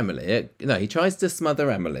bash Emily. He tries to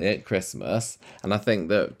smother Emily at Christmas. And I think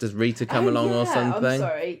that, does Rita come along or something? I'm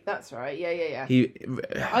sorry. That's right. Yeah.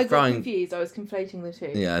 I got confused. I was conflating the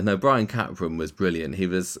two. Yeah, no, Brian Capron was brilliant. He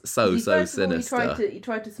was so sinister. He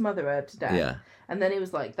tried to smother her to death. Yeah. And then he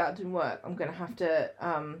was like, that didn't work. I'm going to have to...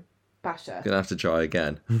 Basher. Gonna have to try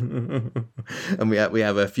again. And we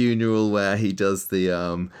have a funeral where he does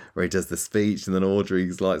the speech, and then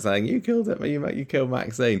Audrey's like saying, "You killed it, you killed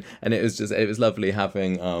Maxine," and it was lovely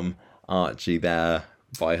having Archie there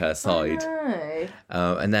by her side.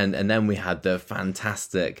 And then we had the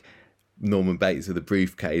fantastic Norman Bates with a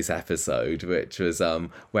briefcase episode, which was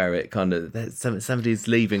where it kind of somebody's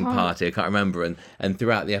leaving party, I can't remember, and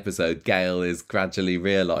throughout the episode Gail is gradually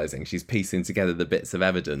realising, she's piecing together the bits of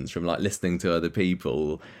evidence from like listening to other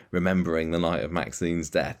people, remembering the night of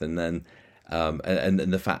Maxine's death, and then and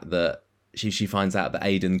the fact that she finds out that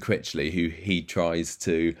Aidan Critchley, who he tries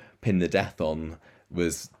to pin the death on,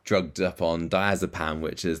 was drugged up on diazepam,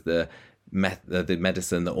 which is the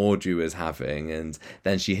medicine that Audrey was having. And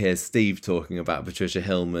then she hears Steve talking about Patricia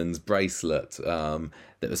Hillman's bracelet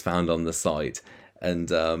that was found on the site, and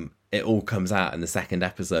it all comes out in the second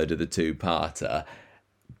episode of the two-parter.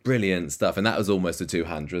 Brilliant stuff. And that was almost a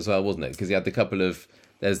two-hander as well, wasn't it? Because you had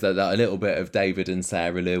there's a little bit of David and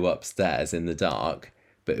Sarah Lou upstairs in the dark,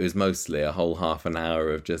 but it was mostly a whole half an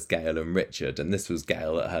hour of just Gail and Richard, and this was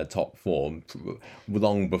Gail at her top form,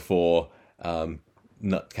 long before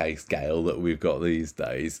nutcase Gail that we've got these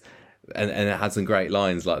days. And it had some great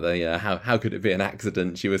lines like the how could it be an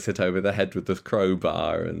accident, she was hit over the head with the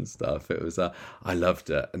crowbar and stuff. It was I loved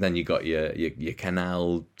it. And then you got your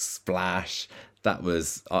canal splash. That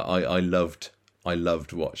was I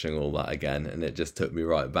loved watching all that again, and it just took me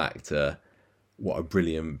right back to what a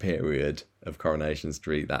brilliant period of Coronation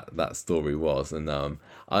Street that story was. And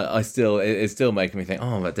it's still making me think,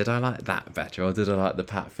 but did I like that better, or did I like the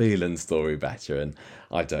Pat Phelan story better? And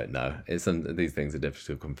I don't know. These things are difficult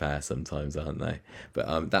to compare sometimes, aren't they?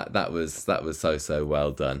 But that was so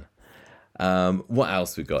well done. What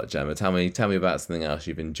else we got, Gemma? Tell me about something else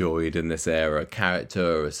you've enjoyed in this era, a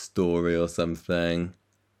character or a story or something.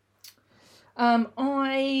 Who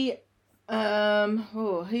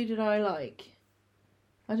did I like?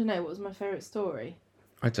 I don't know. What was my favourite story?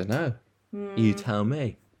 I don't know. You tell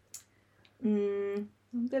me. I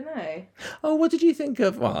don't know. Oh, what did you think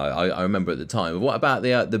of... Well, I remember at the time. What about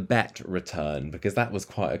the Bet return? Because that was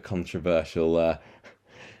quite a controversial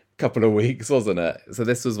couple of weeks, wasn't it? So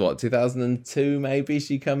this was, 2002 maybe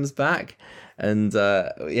she comes back? And,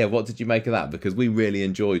 what did you make of that? Because we really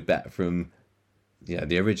enjoyed Bet from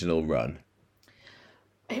the original run.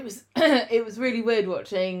 It was really weird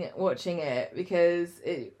watching it, because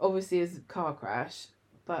it obviously is a car crash,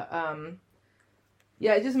 but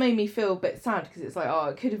it just made me feel a bit sad, because it's like,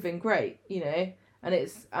 it could have been great, and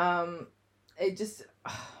it's it just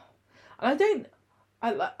and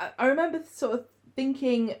I remember sort of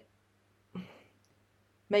thinking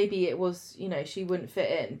maybe it was, she wouldn't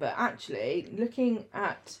fit in, but actually looking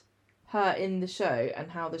at her in the show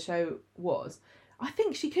and how the show was, I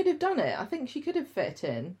think she could have done it. I think she could have fit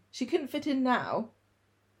in. She couldn't fit in now.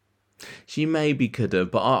 She maybe could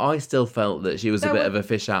have, but I still felt that she was a bit of a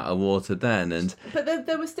fish out of water then. But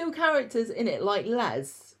there were still characters in it, like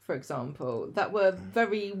Les, for example, that were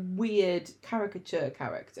very weird caricature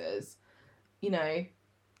characters,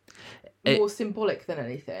 more symbolic than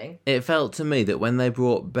anything. It felt to me that when they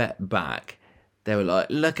brought Bet back, they were like,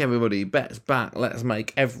 look everybody, Bet's back, let's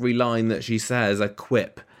make every line that she says a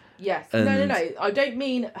quip. Yes. No. I don't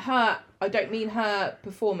mean her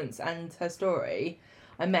performance and her story.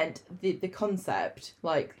 I meant the concept.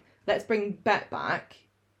 Like, let's bring Bet back.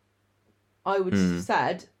 I would have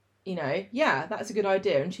said, yeah, that's a good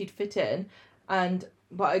idea, and she'd fit in.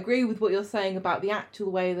 But I agree with what you're saying about the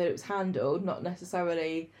actual way that it was handled, not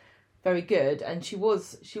necessarily very good, and she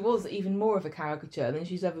was even more of a caricature than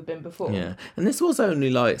she's ever been before. Yeah, and this was only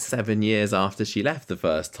like 7 years after she left the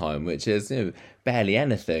first time, which is barely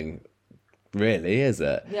anything, really, is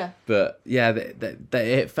it? Yeah. But yeah,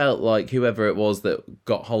 it felt like whoever it was that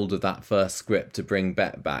got hold of that first script to bring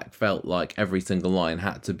Bet back felt like every single line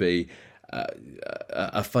had to be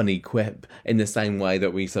a funny quip, in the same way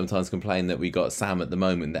that we sometimes complain that we got Sam at the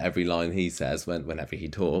moment, that every line he says whenever he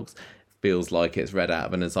talks feels like it's read out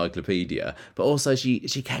of an encyclopedia. But also she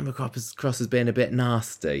came across as being a bit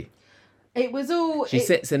nasty. It was all... She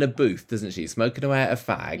sits in a booth, doesn't she, smoking away at a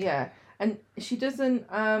fag. Yeah, and she doesn't...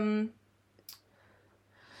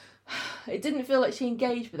 It didn't feel like she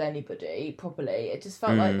engaged with anybody properly. It just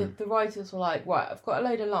felt like the writers were like, right, I've got a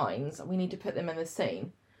load of lines, and we need to put them in the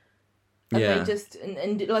scene. And they just...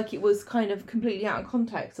 And like, it was kind of completely out of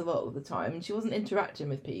context a lot of the time. She wasn't interacting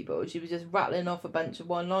with people. She was just rattling off a bunch of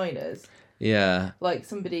one-liners. Yeah. Like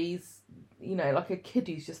somebody's, like a kid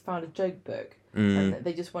who's just found a joke book. And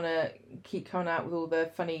they just want to keep coming out with all the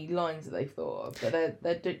funny lines that they've thought of. But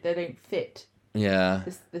they don't fit... Yeah.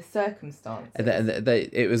 The circumstances.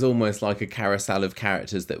 It was almost like a carousel of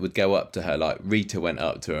characters that would go up to her. Like Rita went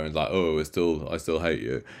up to her and like, oh, I still hate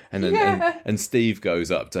you. And then and Steve goes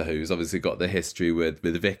up to her, who's obviously got the history with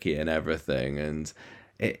Vicky and everything. And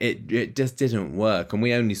it just didn't work. And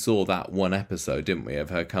we only saw that one episode, didn't we, of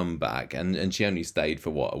her comeback. And she only stayed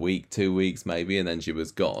for what, a week, 2 weeks maybe, and then she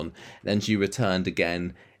was gone. Then she returned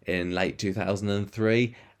again in late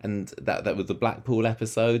 2003. And that was the Blackpool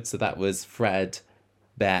episode. So that was Fred,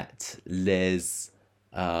 Bet, Liz.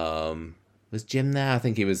 Was Jim there? I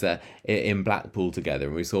think he was there in Blackpool together.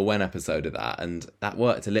 And we saw one episode of that. And that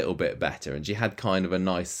worked a little bit better. And she had kind of a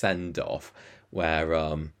nice send-off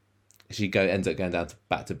where she ends up going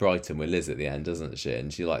back to Brighton with Liz at the end, doesn't she?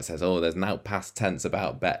 And she says, oh, there's now past tense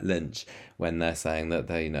about Bet Lynch, when they're saying that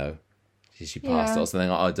they, she passed or something.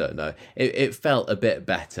 I don't know. It felt a bit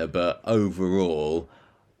better, but overall...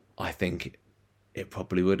 I think it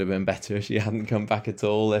probably would have been better if she hadn't come back at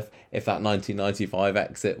all, if that 1995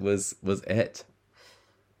 exit was it.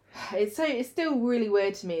 It's still really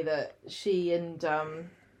weird to me that she and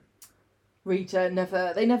Rita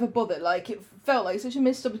never bothered. Like, it felt like such a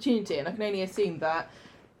missed opportunity, and I can only assume that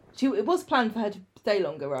it was planned for her to stay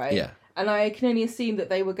longer, right? Yeah. And I can only assume that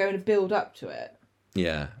they were going to build up to it.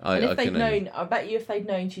 Yeah, I bet you if they'd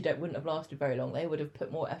known she wouldn't have lasted very long, they would have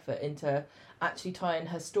put more effort into actually tying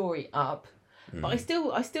her story up. But it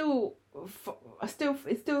still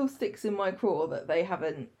sticks in my craw that they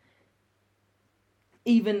haven't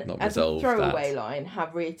even as a throwaway line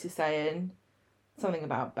have Rita saying something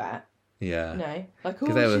about Bet. Yeah.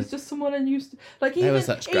 She's just someone unused to... Like, they were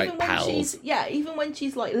such great pals. Even when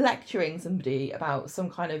she's like lecturing somebody about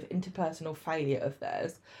some kind of interpersonal failure of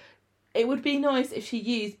theirs, it would be nice if she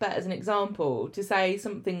used Bet as an example to say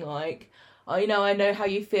something like, I know how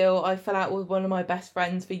you feel. I fell out with one of my best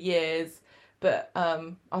friends for years, but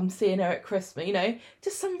I'm seeing her at Christmas.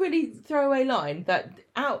 Just some really throwaway line that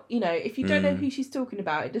if you don't know who she's talking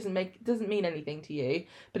about, it doesn't mean anything to you,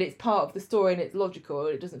 but it's part of the story and it's logical.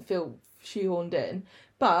 It doesn't feel shoehorned in.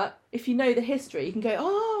 But if you know the history, you can go,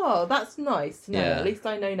 oh, that's nice to know. Yeah. At least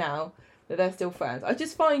I know now that they're still friends. I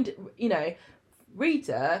just find,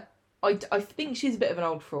 Rita, I think she's a bit of an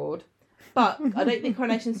old fraud. But I don't think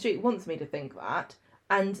Coronation Street wants me to think that.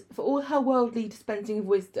 And for all her worldly dispensing of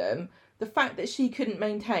wisdom, the fact that she couldn't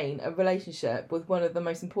maintain a relationship with one of the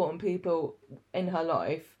most important people in her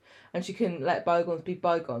life, and she couldn't let bygones be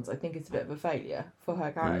bygones, I think it's a bit of a failure for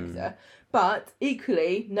her character. But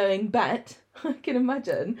equally, knowing Bet, I can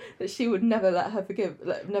imagine that she would never forgive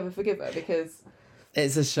her, because...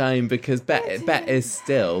 It's a shame, because Bet is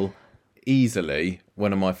still... easily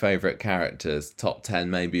one of my favourite characters, top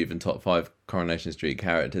 10, maybe even top 5 Coronation Street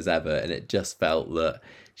characters ever, and it just felt that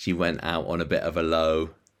she went out on a bit of a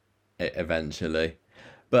low eventually.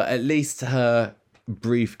 But at least her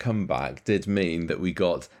brief comeback did mean that we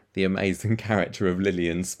got the amazing character of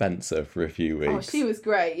Lillian Spencer for a few weeks. Oh, she was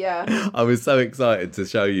great, yeah. I was so excited to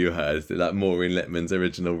show you her, that Maureen Lipman's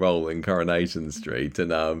original role in Coronation Street,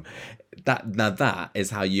 and that is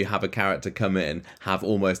how you have a character come in, have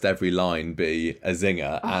almost every line be a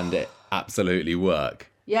zinger, and it absolutely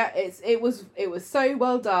work. Yeah, it was so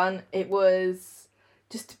well done. It was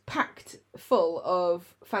just packed full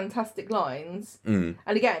of fantastic lines, and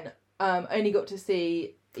again, only got to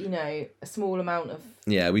see, you know, a small amount of...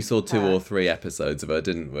 Yeah, we saw 2 or 3 episodes of her,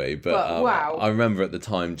 didn't we? But wow. I remember at the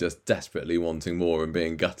time just desperately wanting more and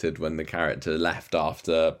being gutted when the character left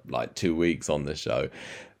after like 2 weeks on the show.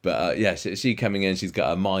 But yeah, she coming in, she's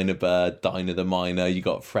got a minor bird, Dinah the Miner. You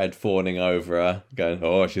got Fred fawning over her, going,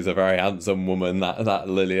 "Oh, she's a very handsome woman, that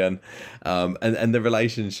Lillian." And the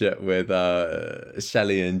relationship with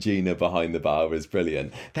Shelley and Gina behind the bar was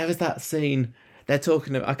brilliant. There was that scene... They're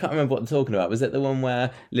talking about, I can't remember what they're talking about. Was it the one where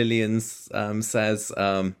Lillian says,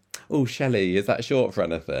 "Oh, Shelley, is that short for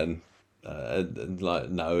anything?" And like,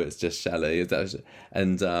 "No, it's just Shelley."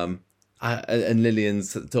 And Lillian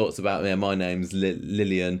talks about, "Yeah, my name's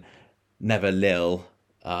Lillian, never Lil."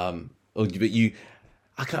 But you,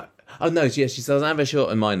 I can't. Oh no, yeah, she says, "I have a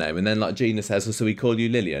short in my name," and then like Gina says, "Well, so we call you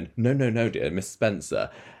Lillian?" No, dear, Miss Spencer.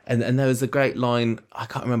 And there was a great line, I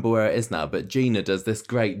can't remember where it is now, but Gina does this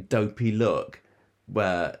great dopey look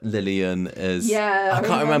where Lillian is... Yeah, I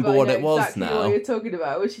can't remember what it was exactly now. What you're talking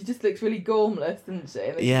about, where she just looks really gormless, doesn't she?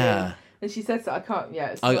 And yeah. And she says that I can't...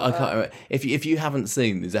 Yeah, I can't remember. If you haven't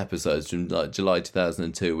seen these episodes from like July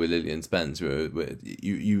 2002 with Lillian Spencer,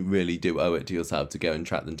 you really do owe it to yourself to go and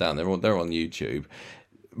track them down. They're on YouTube.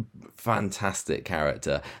 Fantastic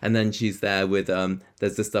character. And then she's there with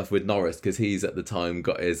there's the stuff with Norris, because he's at the time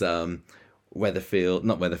got his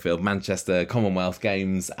Manchester Commonwealth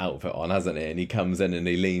Games outfit on, hasn't he? And he comes in and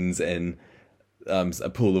he leans in a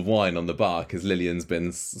pool of wine on the bar because Lillian's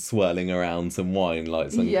been swirling around some wine,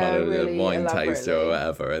 like some kind of really wine taster or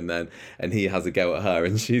whatever, and he has a go at her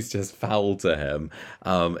and she's just foul to him.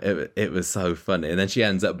 It was so funny, and then she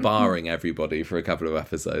ends up barring everybody for a couple of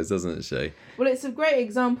episodes, doesn't she? Well, it's a great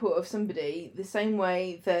example of somebody the same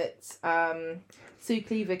way that Sue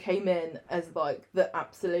Cleaver came in as like the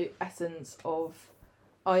absolute essence of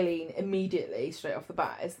Eileen immediately straight off the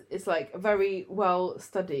bat. It's like a very well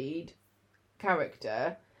studied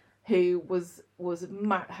character who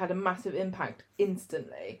had a massive impact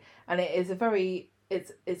instantly, and it's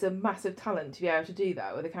a massive talent to be able to do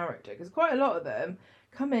that with a character, because quite a lot of them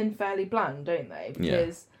come in fairly bland, don't they?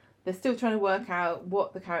 Because they're still trying to work out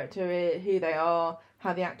what the character is, who they are,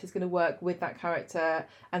 how the actor's going to work with that character,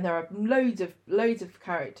 and there are loads of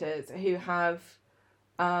characters who have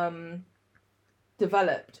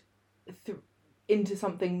developed into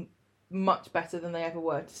something much better than they ever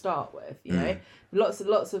were to start with, you know. Lots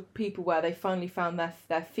of people where they finally found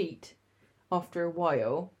their feet after a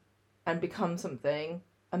while and become something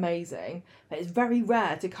amazing. But it's very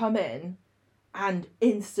rare to come in and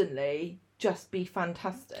instantly just be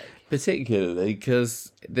fantastic. Particularly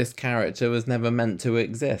because this character was never meant to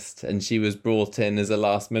exist, and she was brought in as a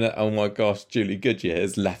last minute, "Oh my gosh, Julie Goodyear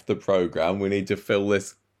has left the programme, we need to fill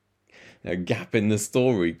this gap in the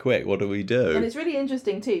story, quick, what do we do?" And it's really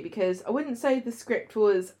interesting too, because I wouldn't say the script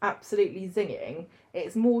was absolutely zinging.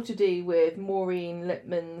 It's more to do with Maureen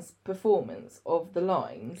Lipman's performance of the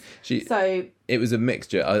lines. It was a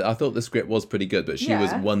mixture. I thought the script was pretty good, but she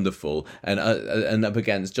was wonderful, and up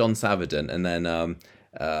against John Savardin, and then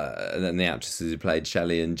the actresses who played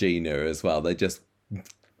Shelley and Gina as well. They just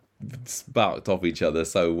sparked off each other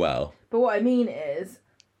so well. But what I mean is,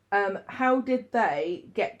 how did they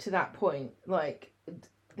get to that point? Like,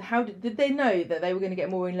 how did they know that they were going to get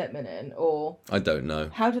Maureen Lipman in, or I don't know.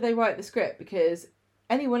 How did they write the script? Because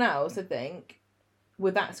anyone else, I think,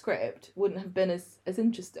 with that script wouldn't have been as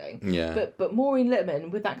interesting. Yeah. But Maureen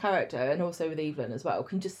Lipman with that character, and also with Evelyn as well,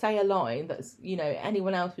 can just say a line that's, you know,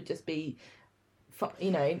 anyone else would just be,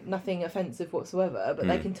 you know, nothing offensive whatsoever, but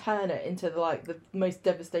they can turn it into the most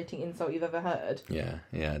devastating insult you've ever heard.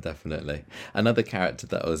 Yeah, definitely. Another character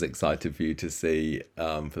that I was excited for you to see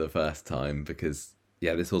for the first time, because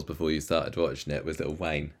this was before you started watching it, was Little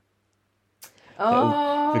Wayne.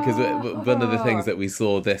 Because one of the things that we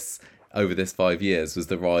saw over this 5 years was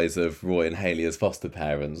the rise of Roy and Hayley as foster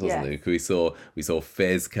parents, wasn't it? We saw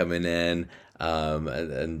Fizz coming in,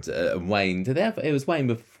 and Wayne. Did they have? It was Wayne.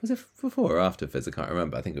 Was it before or after Fizz? I can't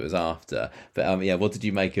remember. I think it was after. But what did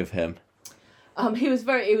you make of him? He was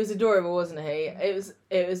adorable, wasn't he?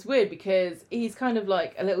 It was weird because he's kind of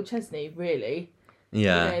like a little Chesney, really.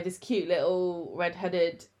 Yeah. You know, this cute little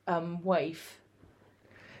red-headed waif.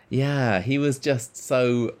 Yeah, he was just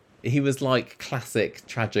so he was like classic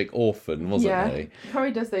tragic orphan, wasn't he?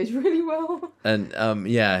 Corey does those really well. And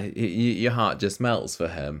your heart just melts for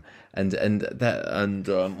him. And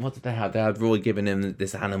what did they have? They had Roy giving him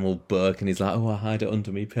this animal book, and he's like, "Oh, I hide it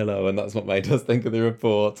under my pillow," and that's what made us think of the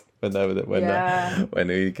report when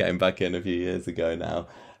he came back in a few years ago now.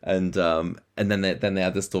 And then they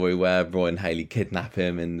had the story where Roy and Hayley kidnap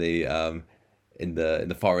him in the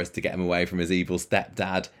forest to get him away from his evil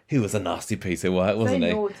stepdad, who was a nasty piece of work, wasn't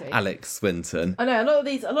he? Naughty. Alex Swinton. I know a lot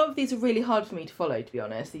of these are really hard for me to follow, to be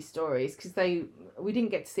honest. These stories, because we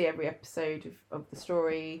didn't get to see every episode of the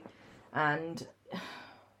story, and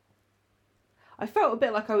I felt a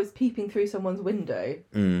bit like I was peeping through someone's window,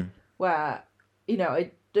 where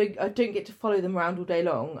I don't get to follow them around all day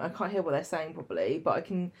long. I can't hear what they're saying probably, but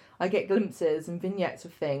I get glimpses and vignettes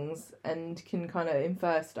of things and can kind of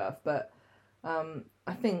infer stuff, but.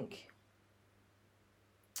 I think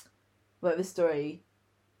that this story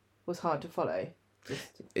was hard to follow.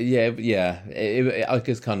 I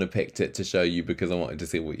just kind of picked it to show you because I wanted to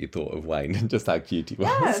see what you thought of Wayne and just how cute he was.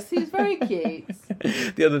 Yes, he was very cute.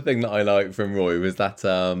 The other thing that I liked from Roy was that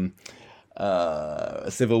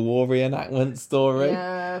Civil War reenactment story.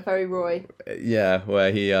 Yeah, very Roy. Yeah,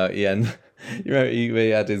 where he he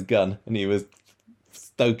had his gun and he was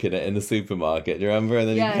stoking it in the supermarket, do you remember? And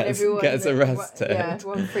then he gets arrested. Yeah,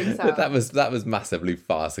 everyone freaks out. That was massively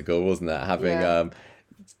farcical, wasn't it? Having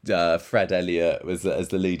Fred Elliott was as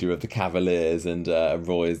the leader of the Cavaliers and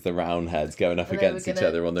Roy as the Roundheads going up against each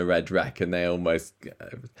other on the Red Wreck, and they almost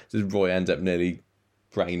Roy ended up nearly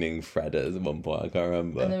braining Fred at one point. I can't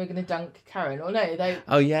remember. And they were going to dunk Karen, or no?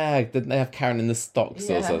 Oh yeah, didn't they have Karen in the stocks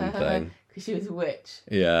or something? Because she was a witch.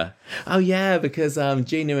 Yeah. Oh yeah, because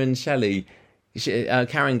Gina and Shelley.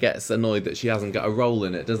 Karen gets annoyed that she hasn't got a role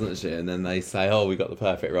in it, doesn't she? And then they say, "Oh, we got the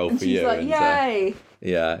perfect role for you." She's like, "Yay!"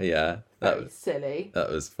 Yeah. That was silly. That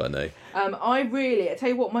was funny. I tell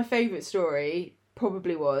you what, my favourite story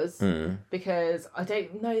probably was because I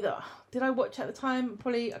don't know that. Did I watch at the time?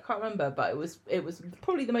 Probably, I can't remember, but it was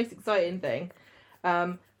probably the most exciting thing.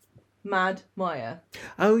 Mad Maya.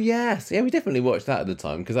 Oh yes, yeah, we definitely watched that at the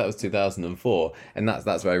time because that was 2004, and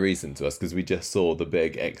that's very recent to us because we just saw the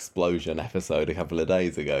big explosion episode a couple of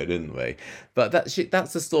days ago, didn't we? But that's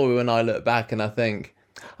the story when I look back and I think,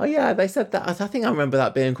 oh yeah, they said that. I think I remember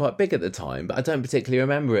that being quite big at the time, but I don't particularly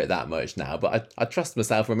remember it that much now. But I trust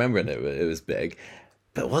myself remembering it was big.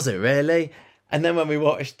 But was it really? And then when we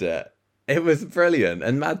watched it, it was brilliant.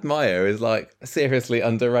 And Mad Maya is like seriously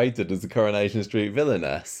underrated as a Coronation Street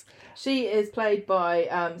villainess. She is played by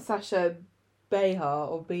Sasha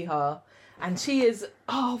Behar, and she is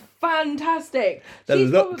fantastic. She's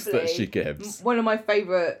looks that she gives, one of my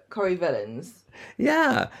favourite Corrie villains.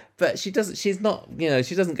 Yeah, but she doesn't. She's not.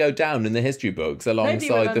 She doesn't go down in the history books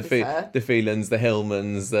alongside the Phelans, the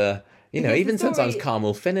Hillmans. Even sometimes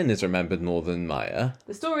Carmel Finnan is remembered more than Maya.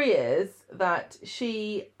 The story is that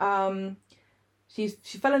she fell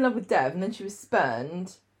in love with Dev, and then she was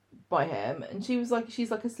spurned by him, and she's like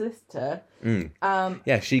a solicitor.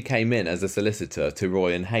 She came in as a solicitor to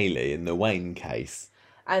Roy and Hayley in the Wayne case,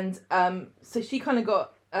 and so she kind of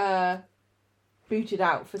got booted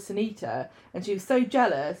out for Sunita, and she was so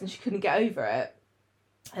jealous and she couldn't get over it,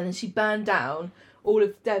 and then she burned down all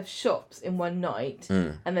of Dev's shops in one night,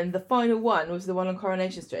 and then the final one was the one on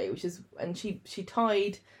Coronation Street, and she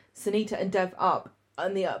tied Sunita and Dev up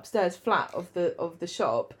on the upstairs flat of the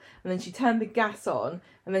shop, and then she turned the gas on,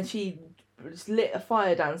 and then she just lit a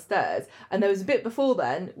fire downstairs. And there was a bit before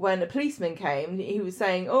then when a policeman came. He was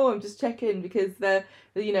saying, "Oh, I'm just checking because to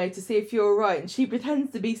see if you're all right." And she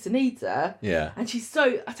pretends to be Sunita. Yeah. And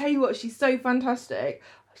I tell you what, she's so fantastic.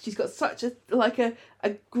 She's got such a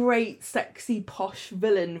great, sexy, posh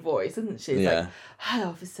villain voice, isn't she? It's like, "Hi,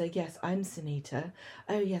 officer. Yes, I'm Sunita.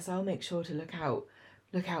 Oh, yes, I'll make sure to look out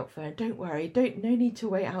for her. Don't worry. No need to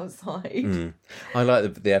wait outside." I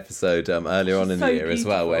like the episode earlier on in the year as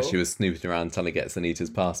well, where she was snooping around trying to get Sunita's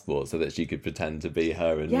passport so that she could pretend to be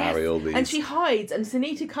her and marry all these. And she hides, and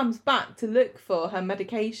Sunita comes back to look for her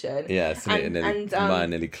medication. Yeah, Maya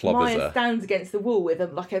nearly clobbers her. Maya stands against the wall with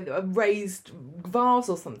a raised vase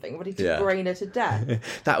or something, ready to brain her to death.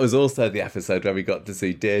 That was also the episode where we got to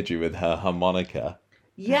see Deirdre with her harmonica.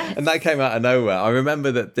 Yes. And that came out of nowhere. I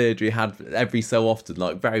remember that Deirdre had every so often,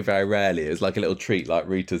 like very, very rarely, it was like a little treat like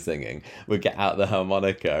Rita singing, would get out the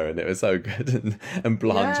harmonica, and it was so good. And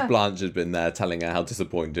Blanche had been there telling her how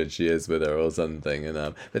disappointed she is with her or something.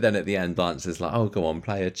 And but then at the end, Blanche is like, "Oh, go on,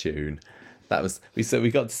 play a tune." That was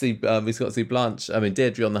we got to see Blanche. I mean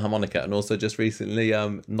Deirdre on the harmonica, and also just recently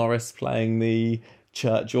Norris playing the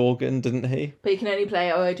church organ, didn't he? But he can only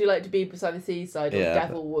play I Do Like to Be Beside the Seaside or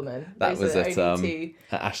Devil Woman. That was at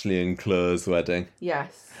Ashley and Claire's wedding.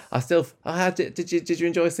 Yes. Did you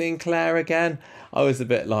enjoy seeing Claire again? I was a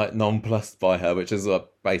bit like nonplussed by her, which is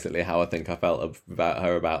basically how I think I felt about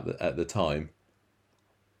her at the time.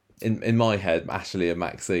 In my head, Ashley and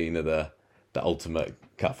Maxine are the ultimate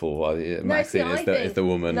couple. Maxine is the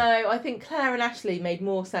woman. No, I think Claire and Ashley made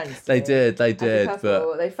more sense. They did,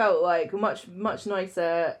 but they felt like much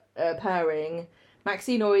nicer pairing.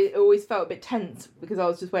 Maxine always felt a bit tense because I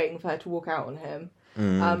was just waiting for her to walk out on him.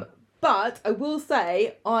 But I will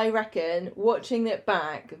say, I reckon watching it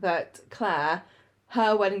back that Claire,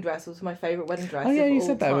 her wedding dress was my favourite wedding dress. Oh yeah, you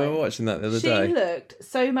said that. We were watching that the other day. She looked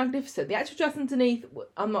so magnificent. The actual dress underneath,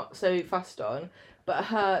 I'm not so fussed on.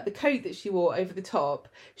 But the coat that she wore over the top,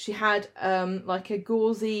 she had like a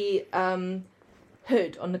gauzy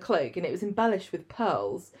hood on the cloak, and it was embellished with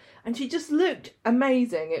pearls, and she just looked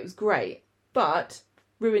amazing. It was great, but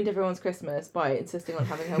ruined everyone's Christmas by insisting on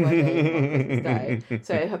having her wedding on Christmas Day.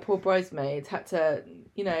 So her poor bridesmaids had to,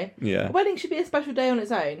 a wedding should be a special day on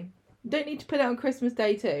its own. You don't need to put it on Christmas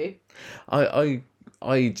Day too.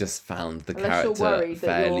 I just found the character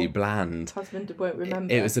fairly bland. Husband won't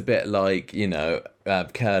remember. It was a bit like,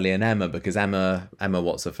 Curly and Emma, because Emma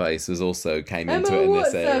What's-Her-Face came into it in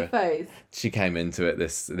this era. Face? She came into it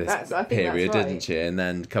this period, didn't she? And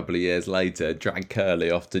then a couple of years later, dragged Curly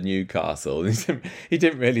off to Newcastle. He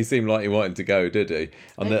didn't really seem like he wanted to go, did he?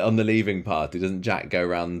 On the leaving party, doesn't Jack go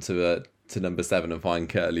round to number 7 and find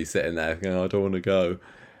Curly sitting there going, I don't want to go?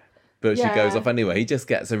 But she goes off anyway. He just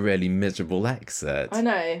gets a really miserable exit. I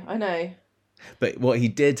know. But what he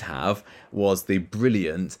did have was the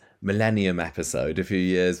brilliant Millennium episode a few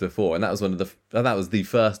years before, and that was the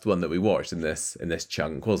first one that we watched in this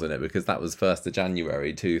chunk, wasn't it? Because that was 1st of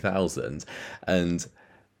January 2000, and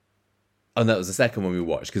that was the second one we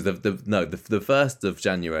watched, because the 1st of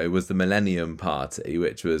January was the Millennium Party,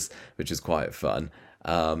 which was quite fun.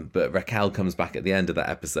 But Raquel comes back at the end of that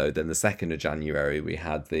episode. Then the 2nd of January we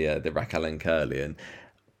had the Raquel and Curly, and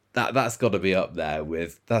that's got to be up there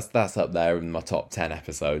that's up there in my top 10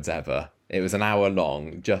 episodes ever. It was an hour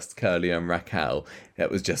long, just Curly and Raquel. It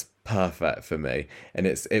was just perfect for me, and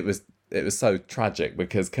it was so tragic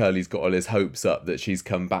because Curly's got all his hopes up that she's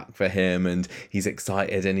come back for him, and he's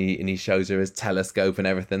excited, and he shows her his telescope and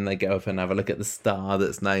everything. They go up and have a look at the star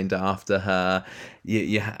that's named after her.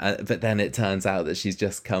 But then it turns out that she's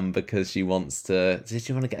just come because she wants to. Did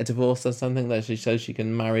she want to get a divorce or something? That so she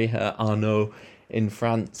can marry her Arnaud in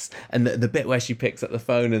France. And the bit where she picks up the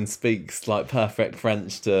phone and speaks like perfect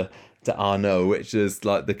French to Arnaud, which is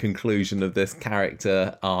like the conclusion of this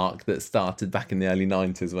character arc that started back in the early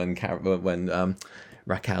 90s when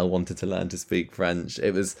Raquel wanted to learn to speak French.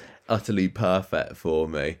 It was utterly perfect for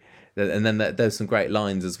me. And then there's some great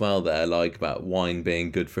lines as well there, like about wine being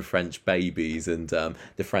good for French babies, and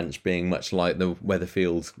the French being much like the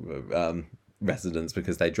Weatherfield residents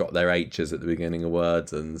because they drop their H's at the beginning of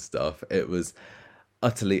words and stuff. It was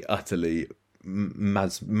utterly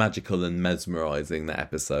magical and mesmerizing, that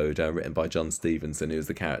episode, written by John Stevenson, who's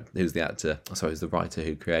the writer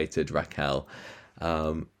who created Raquel.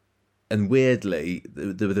 And weirdly,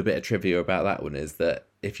 the bit of trivia about that one is that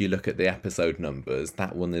if you look at the episode numbers,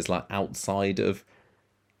 that one is like outside of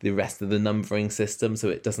the rest of the numbering system, so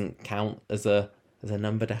it doesn't count as a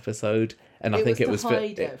numbered episode. And I think it was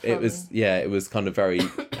kind of very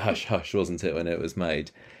hush hush, wasn't it, when it was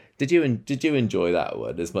made? Did you enjoy that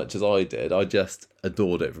one as much as I did? I just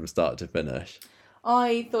adored it from start to finish.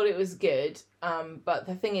 I thought it was good, but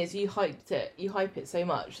the thing is, you hype it so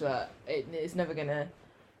much that it's never gonna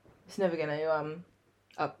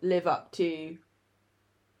live up to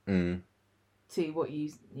what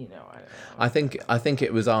you know. I think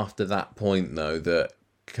it was after that point though that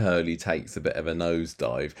Curly takes a bit of a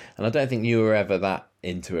nosedive, and I don't think you were ever that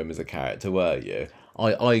into him as a character, were you?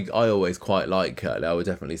 I always quite liked Curly. I would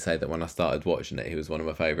definitely say that when I started watching it, he was one of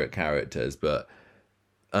my favourite characters, but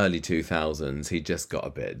early 2000s, he just got a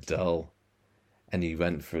bit dull. And he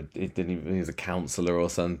was a counsellor or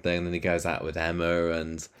something, and then he goes out with Emma,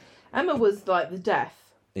 and Emma was like the death.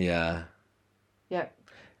 Yeah. Yep.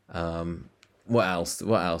 What else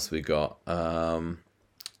we got?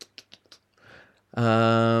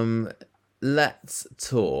 Let's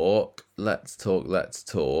talk.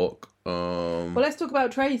 Well, let's talk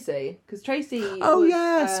about Tracy, because Tracy. Oh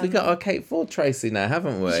yes, we got our Kate Ford Tracy now,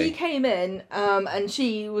 haven't we? She came in, and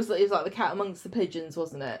it was like the cat amongst the pigeons,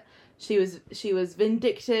 wasn't it? She was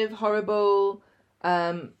vindictive, horrible,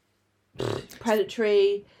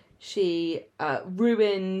 predatory. she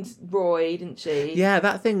ruined Roy, didn't she? Yeah,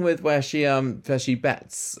 that thing with where she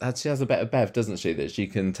bets, she has a bet of Bev, doesn't she, that she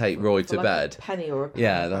can take Roy to like bed. A penny or a pound,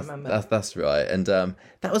 yeah, I remember. That's right. And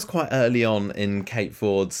that was quite early on in Kate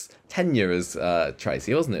Ford's tenure as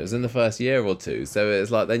Tracy, wasn't it? It was in the first year or two, so it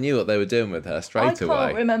was like they knew what they were doing with her straight away. I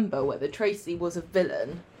can't remember whether Tracy was a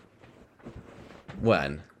villain.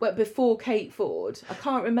 When? Well, before Kate Ford. I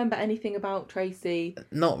can't remember anything about Tracy.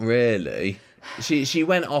 Not really. She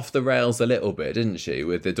went off the rails a little bit, didn't she,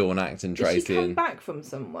 with the Dawn Acton Tracy? Did she come back from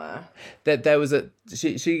somewhere? There was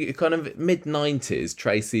she kind of mid-90s,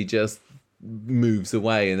 Tracy just moves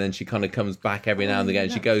away, and then she kind of comes back every now and again.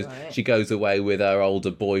 She goes away with her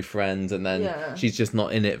older boyfriend, and then she's just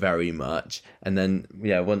not in it very much. And then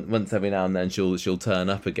once every now and then she'll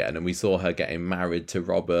turn up again. And we saw her getting married to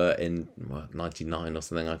Robert in 99 or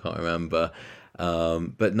something, I can't remember.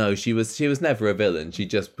 But no, she was never a villain. She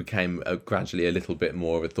just became gradually a little bit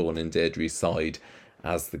more of a thorn in Deirdre's side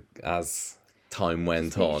as time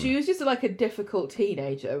went on. She was just like a difficult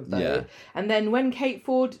teenager, though. Yeah. And then when Kate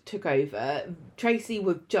Ford took over, Tracy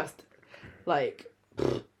was just like,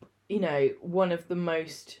 one of the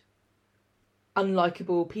most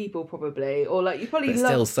unlikable people, probably, or like you probably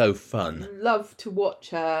still so fun. Love to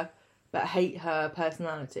watch her, but hate her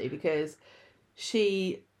personality because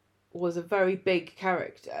she was a very big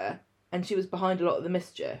character and she was behind a lot of the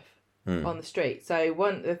mischief on the street. So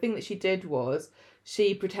the thing that she did was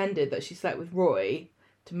she pretended that she slept with Roy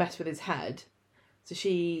to mess with his head. So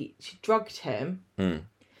she drugged him and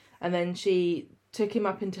then she took him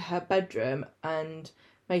up into her bedroom and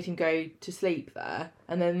made him go to sleep there.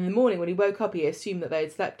 And then in the morning when he woke up, he assumed that they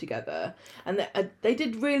had slept together. And they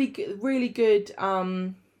did really good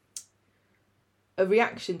a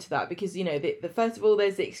reaction to that because the first of all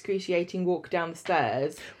there's the excruciating walk down the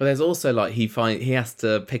stairs. Well, there's also like he has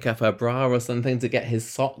to pick up her bra or something to get his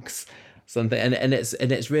socks. Something and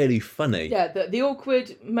it's really funny. Yeah, the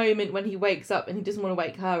awkward moment when he wakes up and he doesn't want to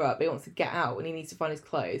wake her up, but he wants to get out and he needs to find his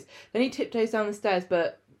clothes. Then he tiptoes down the stairs,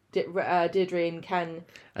 but Deirdre and Ken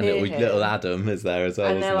and little Adam is there as well.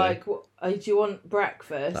 And they're like, do you want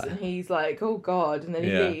breakfast? And he's like, oh God, and then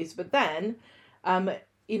he leaves. But then, and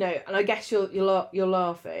I guess you're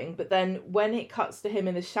laughing, but then when it cuts to him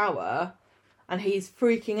in the shower, and he's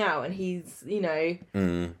freaking out, and he's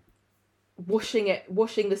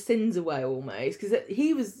washing the sins away almost because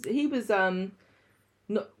he was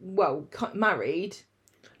married,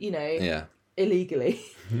 illegally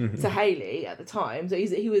to Hayley at the time, so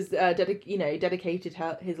he was dedicated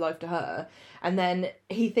his life to her, and then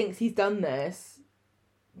he thinks he's done this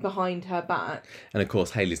behind her back, and of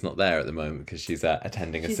course Hayley's not there at the moment because she's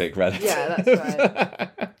attending a sick relative. Yeah,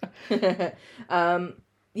 that's right.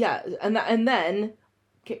 And then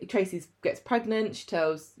Tracy gets pregnant. She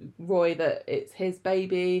tells Roy that it's his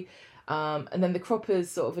baby, and then the Croppers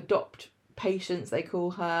sort of adopt Patience, they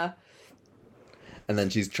call her. And then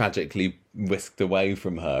she's tragically whisked away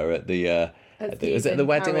from her at the was it the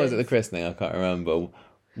wedding or was it the christening? I can't remember.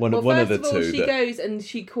 One of the two. She goes and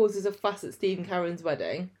she causes a fuss at Steve and Karen's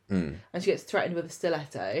wedding, and she gets threatened with a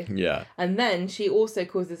stiletto. Yeah. And then she also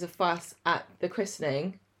causes a fuss at the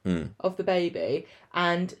christening of the baby.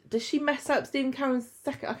 And does she mess up Steve and Karen's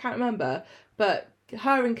second? I can't remember. But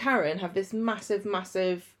her and Karen have this massive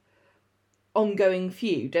ongoing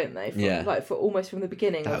feud, don't they? For almost from the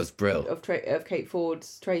beginning. That was brilliant. Of Kate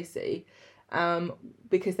Ford's Tracy.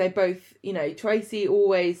 Because they both, Tracy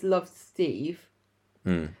always loved Steve.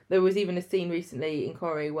 There was even a scene recently in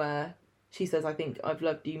Corrie where she says, I think I've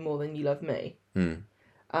loved you more than you love me.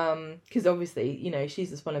 Because obviously, she's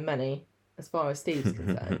just one of many as far as Steve's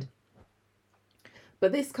concerned.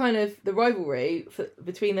 But this kind of, the rivalry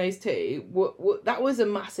between those two, that was a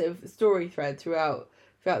massive story thread throughout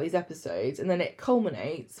these episodes. And then it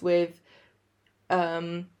culminates with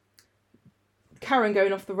Karen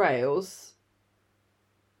going off the rails,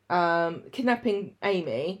 kidnapping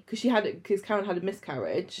Amy because Karen had a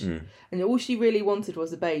miscarriage, and all she really wanted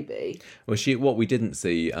was a baby. Well, what we didn't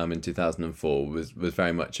see in 2004 was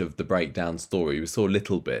very much of the breakdown story. We saw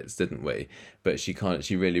little bits, didn't we? But she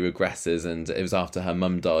really regresses, and it was after her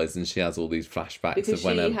mum dies, and she has all these flashbacks because of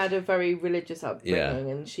when she had a very religious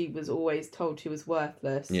upbringing, and she was always told she was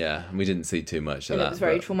worthless. Yeah, we didn't see too much of that. It was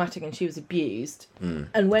very traumatic, and she was abused.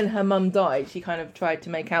 And when her mum died, she kind of tried to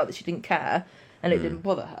make out that she didn't care. And it didn't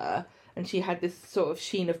bother her. And she had this sort of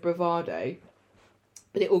sheen of bravado.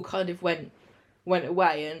 But it all kind of went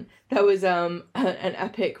away. And there was an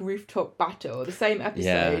epic rooftop battle. The same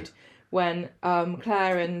episode when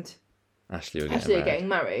Claire and Ashley are getting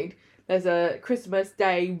married. There's a Christmas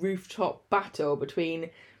Day rooftop battle between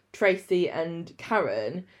Tracy and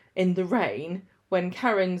Karen in the rain when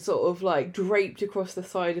Karen sort of like draped across the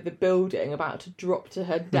side of the building about to drop to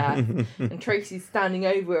her death and Tracy's standing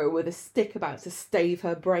over her with a stick about to stave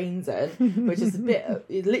her brains in, which is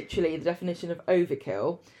literally the definition of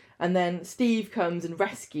overkill. And then Steve comes and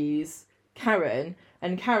rescues Karen,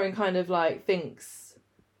 and Karen kind of like thinks,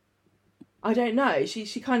 I don't know,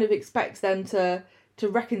 she kind of expects them to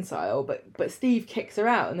reconcile, but Steve kicks her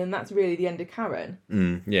out, and then that's really the end of Karen.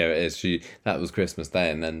 Yeah, it is. That was Christmas Day,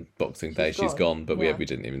 and then Boxing Day she's gone. But we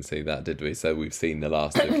didn't even see that, did we? So we've seen the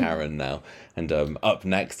last of Karen now, and up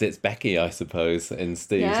next it's Becky, I suppose, in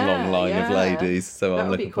Steve's long line of ladies. So I'm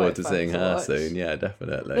looking forward to seeing her soon. Yeah,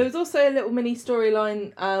 definitely. There was also a little mini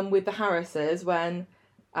storyline with the Harrises when.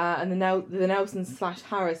 And the Nelsons /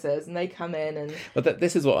 Harrises, and they come in and... But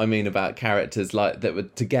this is what I mean about characters like that were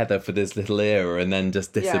together for this little era and then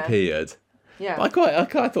just disappeared. Yeah. But I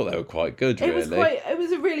thought they were quite good, really. It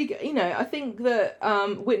was a really good... I think that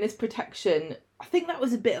witness protection, I think that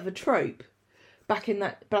was a bit of a trope back in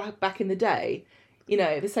the day.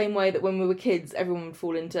 The same way that when we were kids, everyone would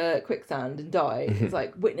fall into quicksand and die. It was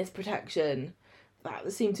like witness protection.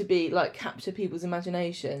 That seemed to be like capture people's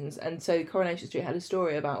imaginations, and so Coronation Street had a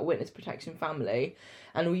story about a witness protection family,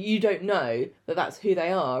 and you don't know that that's who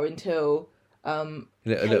they are until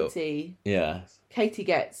Katie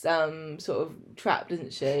gets sort of trapped,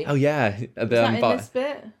 doesn't she? Oh yeah, was that in this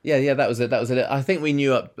bit? Yeah, that was it. I think we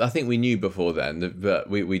knew before then, but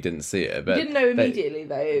we didn't see it. But we didn't know immediately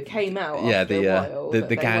though. It came out. Yeah, after a while,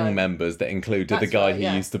 the gang members that included the guy who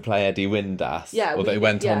used to play Eddie Windass. Yeah, or they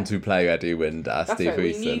went on to play Eddie Windass. That's Steve right.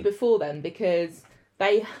 We knew before then because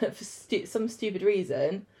they, for some stupid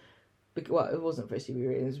reason. Well, it wasn't for stupid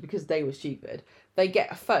reasons. It was because they were stupid. They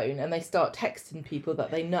get a phone and they start texting people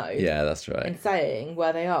that they know. Yeah, that's right. And saying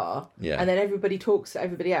where they are. Yeah. And then everybody talks to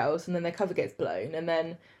everybody else, and then their cover gets blown, and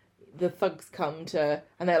then the thugs come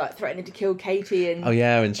and they're like threatening to kill Katie. And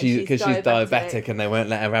and she's diabetic, and they won't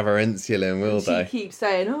let her have her insulin, will they? She keeps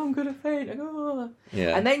saying, "Oh, I'm gonna faint."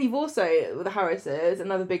 Yeah. And then you've also with the Harrises,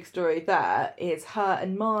 another big story there is her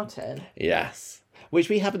and Martin. Yes. Which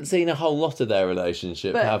we haven't seen a whole lot of their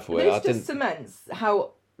relationship, have we? This just cements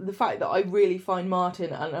the fact that I really find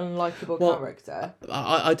Martin an unlikable character.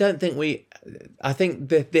 I don't think I think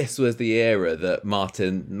that this was the era that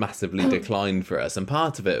Martin massively declined for us, and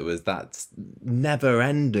part of it was that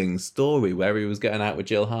never-ending story where he was going out with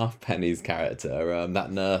Jill Halfpenny's character,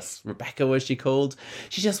 that nurse, Rebecca was she called?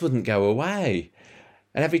 She just wouldn't go away.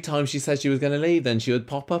 And every time she said she was going to leave, then she would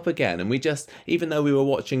pop up again. And we even though we were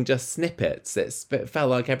watching just snippets, it felt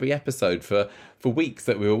like every episode for weeks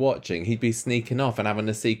that we were watching, he'd be sneaking off and having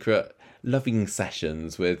a secret loving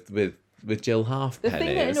sessions with Jill Halfpenny. The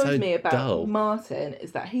thing that annoys me about Martin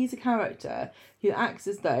is that he's a character who acts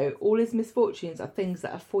as though all his misfortunes are things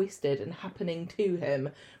that are foisted and happening to him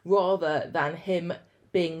rather than him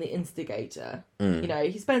being the instigator.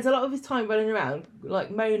 He spends a lot of his time running around,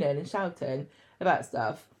 like moaning and shouting about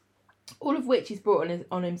stuff, all of which he's brought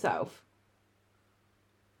on himself.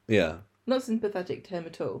 Yeah. Not sympathetic to him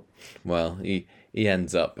at all. Well, he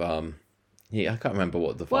ends up I can't remember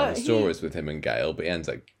what the final story is with him and Gail, but he ends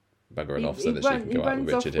up buggering off so that she can go out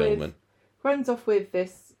with Richard Hillman. Runs off with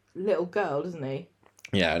this little girl, doesn't he?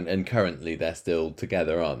 Yeah, and currently they're still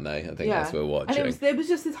together, aren't they? I think that's what we're watching. And there was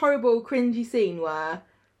just this horrible, cringy scene where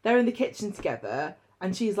they're in the kitchen together,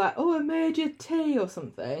 and she's like, "Oh, I made you tea" or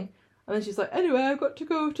something. And then she's like, "Anyway, I've got to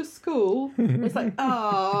go to school." And it's like,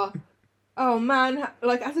 oh man,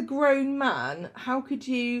 like as a grown man, how could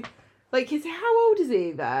you, like, how old is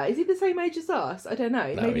he there? Is he the same age as us? I don't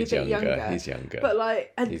know. No, maybe a bit younger. He's younger. But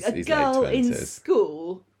like a girl in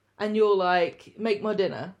school, and you're like, make my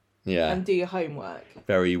dinner. Yeah. And do your homework.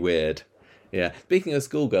 Very weird. Yeah. Speaking of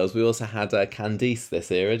schoolgirls, we also had Candice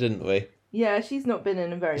this era, didn't we? Yeah, she's not been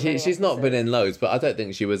in She's not been in loads, but I don't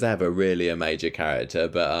think she was ever really a major character.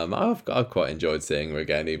 But I've quite enjoyed seeing her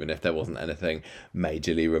again, even if there wasn't anything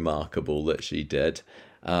majorly remarkable that she did.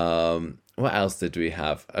 What else did we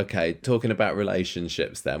have? Okay, talking about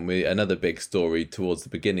relationships then. Another big story towards the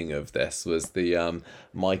beginning of this was the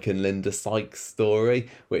Mike and Linda Sykes story,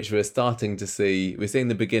 which we're starting to see. We're seeing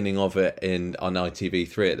the beginning of it on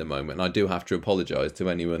ITV3 at the moment. And I do have to apologise to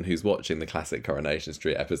anyone who's watching the classic Coronation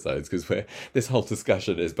Street episodes, because this whole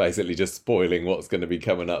discussion is basically just spoiling what's going to be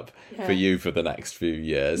coming up for you for the next few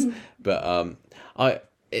years. But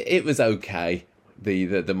it was okay.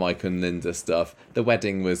 The Mike and Linda stuff. The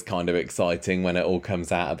wedding was kind of exciting when it all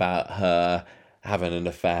comes out about her having an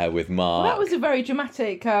affair with Mark. Well, that was a very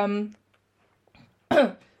dramatic,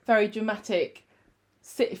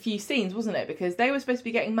 few scenes, wasn't it? Because they were supposed to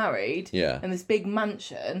be getting married in this big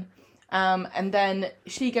mansion, And then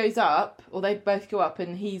she goes up, or they both go up,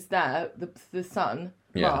 and he's there, the son,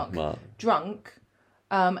 Mark, drunk,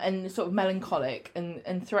 and sort of melancholic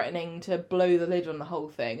and threatening to blow the lid on the whole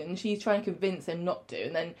thing. And she's trying to convince him not to.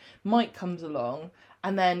 And then Mike comes along,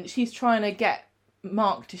 and then she's trying to get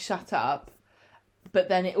Mark to shut up, but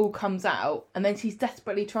then it all comes out. And then she's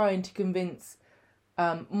desperately trying to convince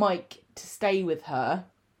Mike to stay with her,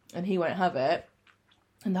 and he won't have it.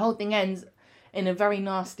 And the whole thing ends in a very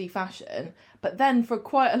nasty fashion. But then for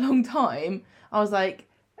quite a long time, I was like,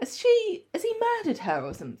 has he murdered her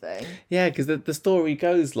or something? Yeah, because the story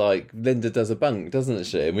goes like Linda does a bunk, doesn't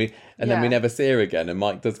she? And then we never see her again, and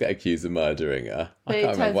Mike does get accused of murdering her. But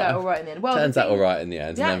it turns out all right in the end. Well, turns out all right in the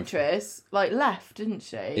end. The actress left, didn't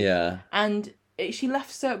she? Yeah. And she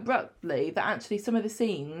left so abruptly that actually some of the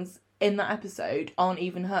scenes in that episode aren't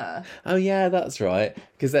even her. Oh yeah, that's right.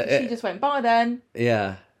 Because she just went, bye then.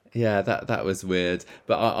 Yeah. Yeah, that was weird,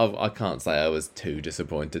 but I can't say I was too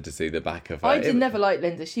disappointed to see the back of her. I did never like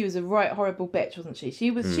Linda. She was a right horrible bitch, wasn't she?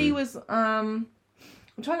 She was. I'm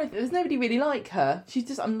trying to. There's nobody really like her. She's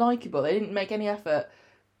just unlikable. They didn't make any effort.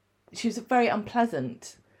 She was very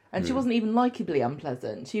unpleasant, and she wasn't even likably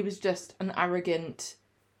unpleasant. She was just an arrogant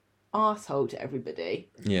arsehole to everybody.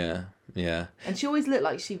 Yeah, yeah. And she always looked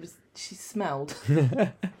like she smelled.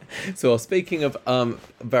 So speaking of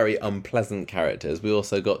very unpleasant characters, we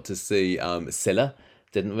also got to see Scylla,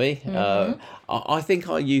 didn't we? Mm-hmm. I think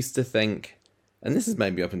I used to think, and this is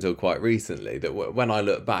maybe up until quite recently, that when I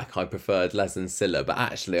look back I preferred Les and Scylla, but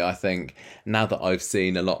actually I think now that I've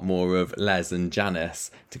seen a lot more of Les and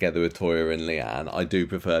Janice together with Toya and Leanne, I do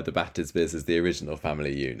prefer the Battersbys as the original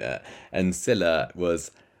family unit, and Scylla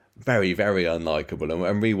was very, very unlikable,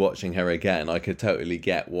 and rewatching her again, I could totally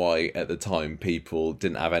get why at the time people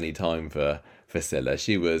didn't have any time for Scylla.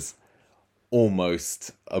 She was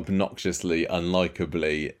almost obnoxiously,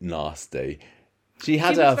 unlikably nasty. She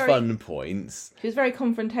had her fun points. She was very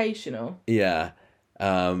confrontational. Yeah,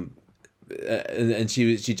 and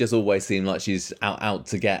she just always seemed like she's out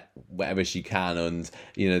to get whatever she can. And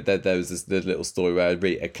there was the little story where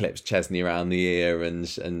Rita clips Chesney around the ear, and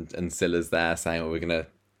Scylla's there saying, "Well, we're gonna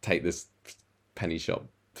take this penny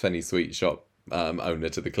sweet shop owner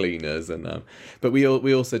to the cleaners." And but we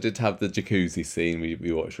also did have the jacuzzi scene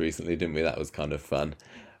we watched recently, didn't we? That was kind of fun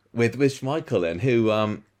with Schmeichel in,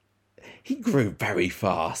 who he grew very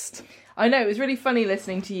fast. I know, it was really funny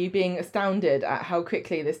listening to you being astounded at how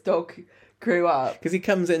quickly this dog grew up. Because he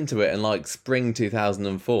comes into it in like spring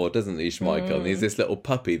 2004, doesn't he, Schmeichel? And he's this little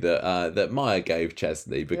puppy that Maya gave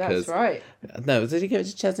Chesney because... That's right. No, did he give it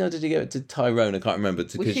to Chesney or did he give it to Tyrone? I can't remember.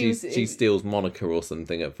 Because she steals Monica or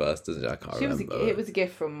something at first, doesn't she? I can't remember. It was a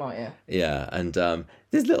gift from Maya. Yeah, and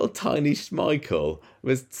this little tiny Schmeichel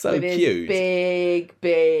was so with cute. Big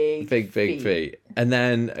feet. And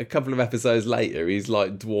then a couple of episodes later, he's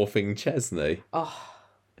like dwarfing Chesney. Oh,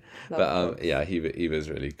 but yeah, he was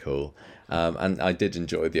really cool. And I did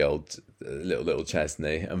enjoy the old little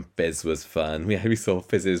Chesney, and Fizz was fun. We saw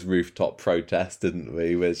Fizz's rooftop protest, didn't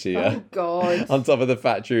we? Where she oh god, on top of the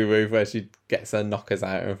factory roof, where she gets her knockers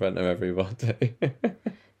out in front of everybody.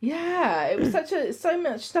 Yeah, it was so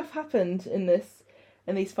much stuff happened in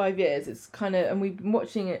these 5 years. It's kind of, and we've been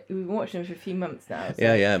watching it for a few months now.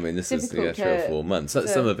 So yeah. I mean, this is 3 or 4 months.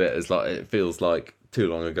 Some of it is like, it feels like too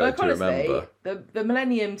long ago to honestly, remember. The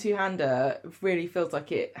Millennium Two-Hander really feels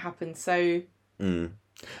like it happened so... I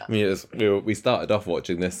mean, we started off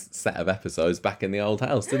watching this set of episodes back in the old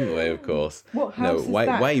house, didn't we, of course? What house is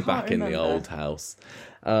that? Way back in the old house.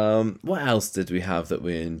 What else did we have that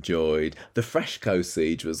we enjoyed? The Freshco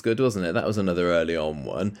Siege was good, wasn't it? That was another early on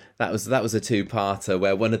one. That was a 2-parter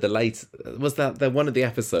where one of the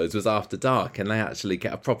episodes was after dark, and they actually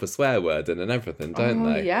get a proper swear word in and everything, don't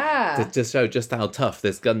they? Yeah. To show just how tough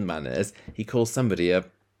this gunman is, he calls somebody a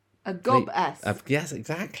gob-ass. Yes,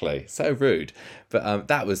 exactly. So rude. But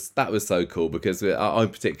that was so cool, because I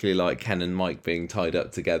particularly like Ken and Mike being tied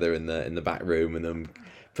up together in the back room, and them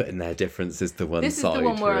putting their differences to one side. This is the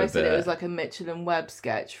one where I said it was like a Mitchell and Webb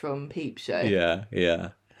sketch from Peep Show. Yeah.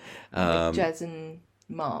 Like Jez and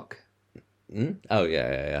Mark. Oh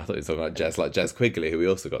yeah. I thought you were talking about Jez Quigley, who we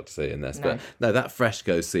also got to see in this. No. But no, that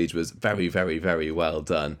Freshco Siege was very, very, very well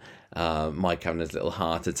done. Mike having his little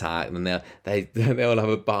heart attack, and then they all have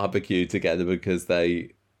a barbecue together because they're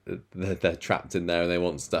trapped in there and they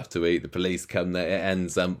want stuff to eat. The police come. It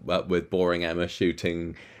ends up with Boring Emma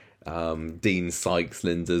shooting Dean Sykes,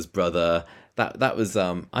 Linda's brother. That was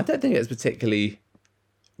I don't think it's particularly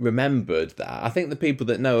remembered. That I think the people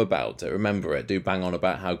that know about it remember it, do bang on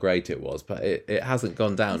about how great it was, but it hasn't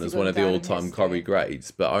gone down as one of the all-time Corrie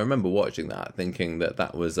greats. But I remember watching that thinking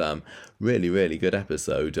that was really, really good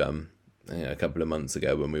episode. a couple of months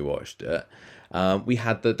ago when we watched it. We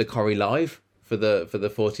had the Corrie Live for the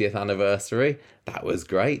 40th anniversary. That was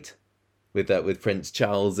great. With Prince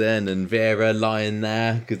Charles in and Vera lying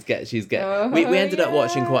there because we ended up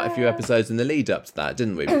watching quite a few episodes in the lead up to that,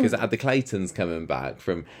 didn't we? Because it had the Claytons coming back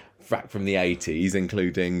from the 80s,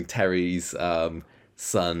 including Terry's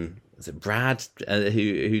son. Is it Brad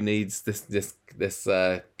who needs this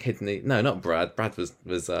kidney? No, not Brad. Brad was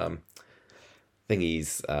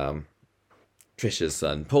thingy's Trisha's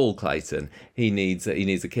son, Paul Clayton. He needs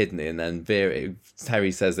a kidney, and then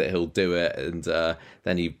Terry says that he'll do it, and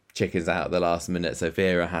then he chickens out at the last minute, so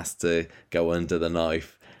Vera has to go under the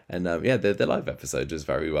knife. And the live episode was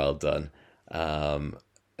very well done. And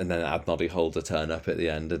then had Noddy Holder turn up at the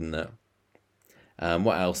end, didn't it?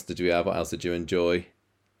 What else did we have? What else did you enjoy?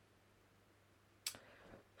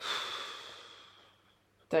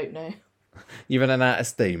 Don't know. You're running out of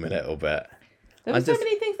steam a little bit. There were so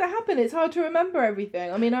many things that happened. It's hard to remember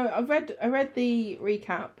everything. I mean, I read the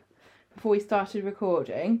recap before we started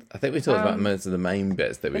recording. I think we talked about most of the main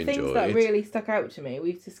bits that we enjoyed. The things that really stuck out to me,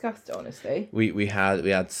 we've discussed it, honestly. We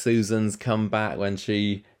had Susan's come back when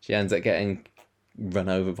she ends up getting run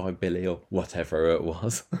over by Billy or whatever it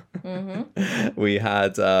was. Mm-hmm. We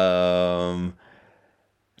had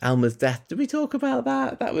Alma's death. Did we talk about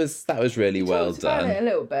that? That was really well done. About it a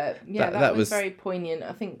little bit. Yeah, that was very poignant.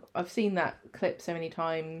 I think I've seen that clip so many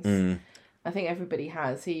times. I think everybody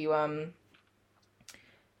has.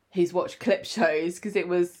 Who's watched clip shows, because it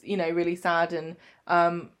was, really sad. And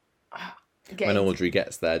when Audrey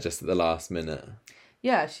gets there just at the last minute.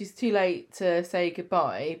 Yeah, she's too late to say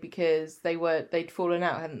goodbye because they'd fallen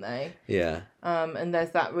out, hadn't they? Yeah. And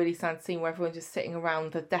there's that really sad scene where everyone's just sitting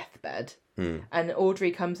around the deathbed, and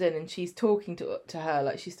Audrey comes in and she's talking to her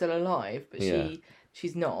like she's still alive, but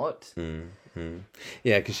she's not.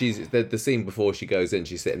 Yeah, because she's the scene before she goes in,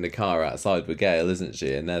 she's sitting in the car outside with Gail, isn't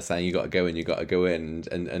she? And they're saying you got to go in,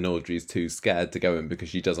 and Audrey's too scared to go in because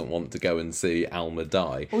she doesn't want to go and see Alma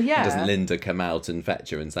die. Well, yeah. And doesn't Linda come out and fetch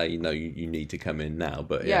her and say, you need to come in now?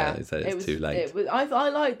 But it's too late. I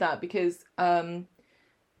like that because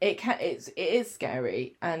it is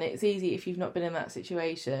scary, and it's easy if you've not been in that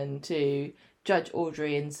situation to judge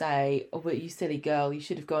Audrey and say, "Oh, but you silly girl, you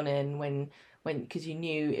should have gone in when because you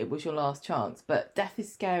knew it was your last chance." But death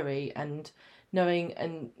is scary, and knowing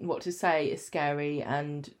and what to say is scary,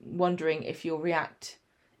 and wondering if you'll react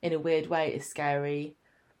in a weird way is scary.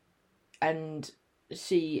 And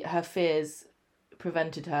her fears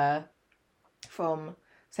prevented her from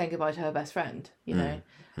saying goodbye to her best friend,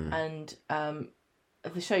 and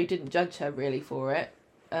the show didn't judge her really for it,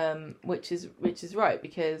 which is right,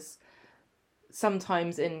 because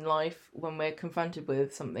sometimes in life when we're confronted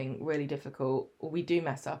with something really difficult, or we do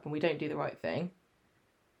mess up and we don't do the right thing,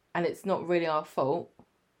 and it's not really our fault,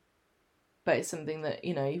 but it's something that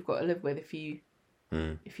you've got to live with if you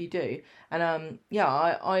do. And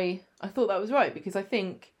I thought that was right, because I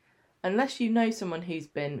think unless you know someone who's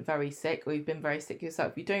been very sick, or you've been very sick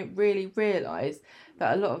yourself, you don't really realise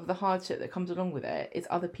that a lot of the hardship that comes along with it is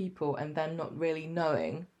other people and them not really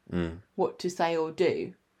knowing what to say or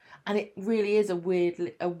do. And it really is a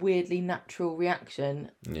weirdly natural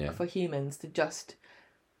reaction for humans to just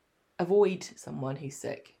avoid someone who's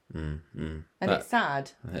sick. And it's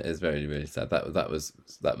sad. It is very, really sad. That was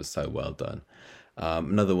so well done.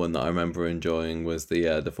 Another one that I remember enjoying was the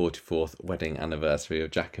 44th wedding anniversary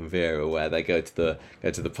of Jack and Vera, where they go to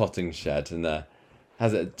the potting shed, and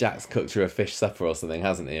Jack's cooked her a fish supper or something,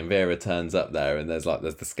 hasn't he? And Vera turns up there, and there's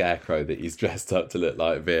the scarecrow that he's dressed up to look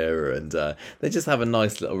like Vera, and they just have a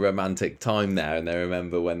nice little romantic time there, and they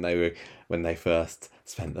remember when they first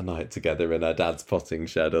spent the night together in her dad's potting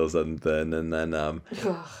shed or something, and then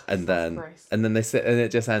they sit, and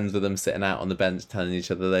it just ends with them sitting out on the bench telling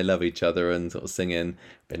each other they love each other and sort of singing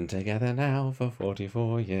 "Been together now for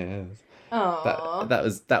 44 years."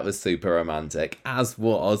 That was super romantic. I just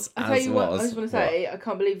want to say, I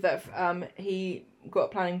can't believe that he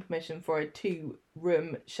got planning permission for a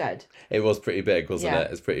 2-room shed. It was pretty big, wasn't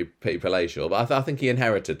it? It's pretty palatial, but I think he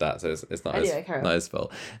inherited that, so it's not his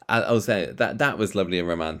fault. I was saying that was lovely and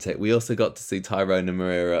romantic. We also got to see Tyrone and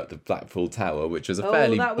Maria at the Blackpool Tower, which was a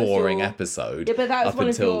fairly boring episode. Yeah, but that was one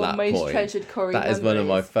of your most treasured Corrie memories. That is one of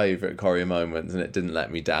my favourite Corrie moments, and it didn't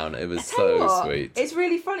let me down. It was so sweet. It's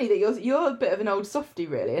really funny that you're a bit of an old softie,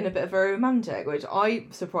 really, and a bit of a romantic, which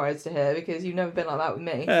I'm surprised to hear, because you've never been like that with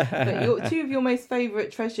me. But two of your most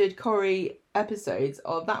favourite treasured Corrie episodes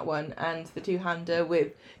are that one and the two-hander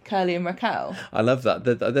with Curly and Raquel. I love that.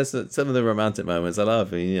 There's some of the romantic moments I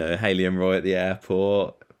love. Haley and Roy at the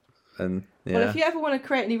airport. And yeah. Well, if you ever want to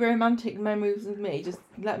create any romantic memories with me, just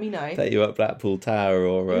let me know. Take you up Blackpool Tower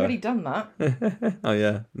or... We've already done that. Oh,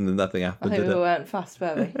 yeah. Nothing happened, I hope did it? we weren't fast,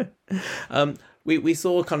 were we? We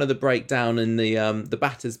saw kind of the breakdown in the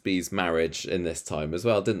Battersby's marriage in this time as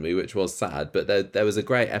well, didn't we? Which was sad. But there was a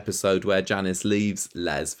great episode where Janice leaves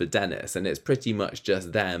Les for Dennis, and it's pretty much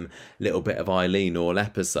just them, little bit of Eileen all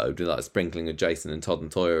episode, with like sprinkling of Jason and Todd and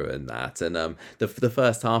Toyah and that. And the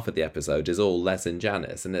first half of the episode is all Les and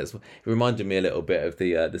Janice, and it reminded me a little bit of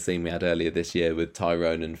the scene we had earlier this year with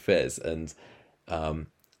Tyrone and Fizz, and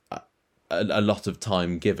a lot of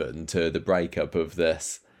time given to the breakup of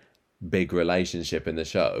this big relationship in the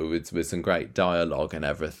show with some great dialogue and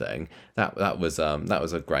everything. That was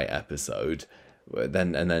a great episode.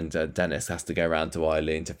 Then Dennis has to go around to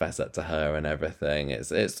Eileen to fess up to her and everything. It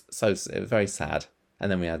was very sad.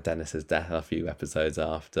 And then we had Dennis's death a few episodes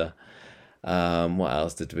after. What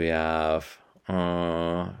else did we have?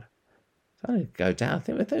 Trying to go down.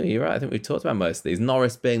 I think you're right. I think we've talked about most of these.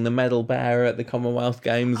 Norris being the medal bearer at the Commonwealth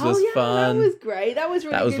Games was fun. That was great. That was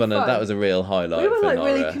really that was good fun. That was a real highlight. We were for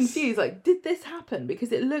really Norris. confused. Like, did this happen?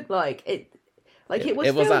 Because it looked like it. Like it was.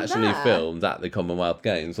 It was filmed actually there. filmed at the Commonwealth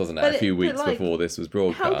Games, wasn't it? A few weeks before this was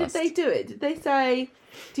broadcast. How did they do it? Did they say,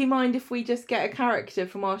 "Do you mind if we just get a character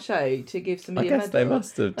from our show to give somebody a medal?" I guess they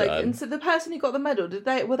must have done. And so the person who got the medal,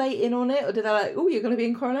 were they in on it, or did they like, "Oh, you're going to be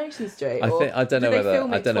in Coronation Street"? I don't know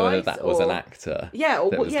whether that was an actor. Yeah,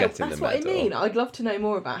 that's what I mean. I'd love to know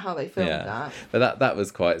more about how they filmed that. But that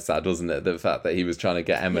was quite sad, wasn't it? The fact that he was trying to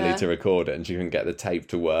get Emily to record it and she couldn't get the tape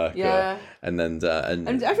to work. Yeah. And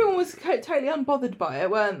everyone was totally unbothered by it,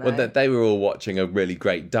 weren't they? Well, they were all watching a really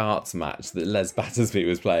great darts match that Les Battersby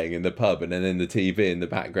was playing in the pub, and then in the TV in the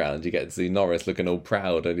background you get to see Norris looking all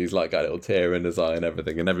proud, and he's like got a little tear in his eye and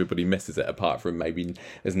everything, and everybody misses it apart from maybe,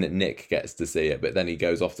 isn't it, Nick gets to see it, but then he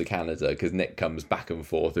goes off to Canada because Nick comes back and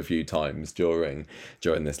forth a few times during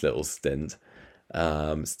this little stint.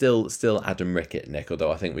 Still Adam Rickett Nick,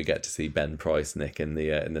 although I think we get to see Ben Price Nick in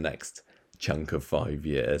the next chunk of 5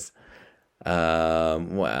 years.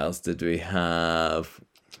 What else did we have?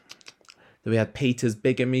 We had Peter's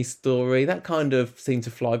bigamy story. That kind of seemed to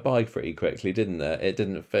fly by pretty quickly, didn't it? It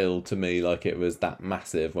didn't feel to me like it was that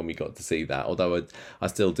massive when we got to see that. Although I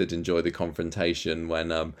still did enjoy the confrontation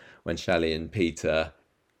when Shelley and Peter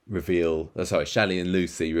Shelley and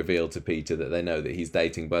Lucy reveal to Peter that they know that he's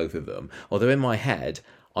dating both of them. Although in my head,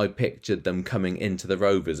 I pictured them coming into the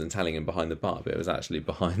Rovers and telling him behind the bar, but it was actually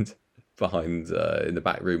behind in the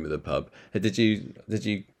back room of the pub. Did you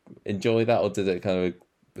enjoy that, or did it kind of,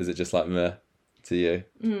 was it just like meh to you?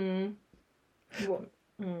 What?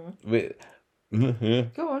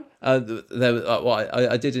 Go on. I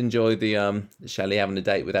did enjoy the Shelley having a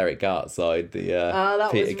date with Eric Gartside, the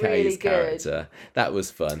Peter Kay's really character. That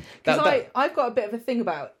was fun. I've got a bit of a thing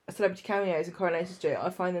about celebrity cameos in Coronation Street.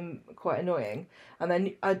 I find them quite annoying, and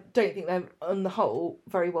then I don't think they're on the whole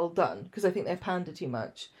very well done, because I think they pander too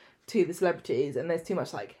much to the celebrities, and there's too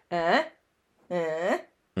much like But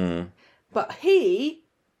I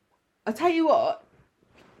tell you what,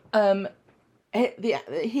 the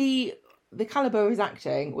calibre of his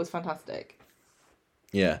acting was fantastic.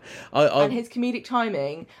 Yeah, and his comedic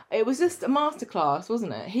timing, it was just a masterclass,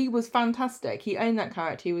 wasn't it? He was fantastic. He owned that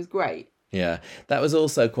character. He was great. Yeah, that was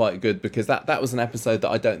also quite good, because that was an episode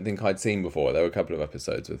that I don't think I'd seen before. There were a couple of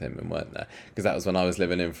episodes with him, and weren't there? Because that was when I was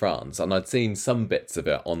living in France, and I'd seen some bits of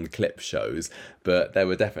it on clip shows, but there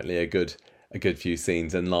were definitely a good few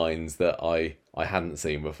scenes and lines that I hadn't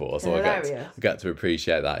seen before. So I got to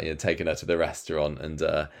appreciate that. Taking her to the restaurant and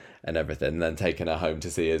everything, and then taking her home to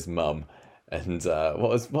see his mum. And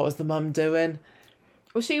what was the mum doing?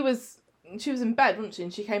 Well, she was in bed, wasn't she?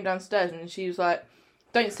 And she came downstairs and she was like,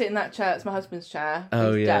 "Don't sit in that chair, it's my husband's chair.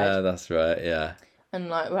 Oh, he's yeah, dead." that's right, yeah. And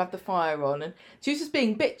like, we'll have the fire on. And she was just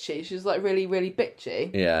being bitchy. She was like really, really bitchy.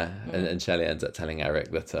 Yeah, and Shelley ends up telling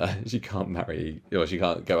Eric that she can't she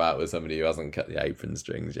can't go out with somebody who hasn't cut the apron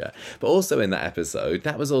strings yet. But also in that episode,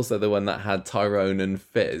 that was also the one that had Tyrone and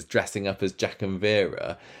Fizz dressing up as Jack and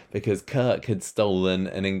Vera, because Kirk had stolen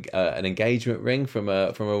an engagement ring from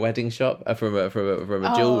a wedding shop, from a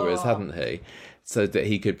jeweller's, hadn't he? So that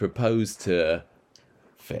he could propose to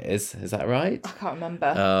Fizz. Is that right? I can't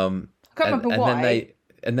remember. I can't remember why.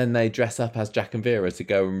 And then they dress up as Jack and Vera to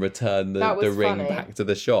go and return the ring back to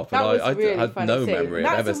the shop. That and was I really had funny no scene. memory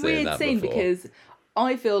of ever seeing that before. That's a weird scene, because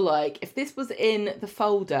I feel like if this was in the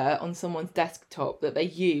folder on someone's desktop that they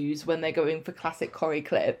use when they're going for classic Corrie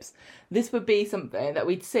clips, this would be something that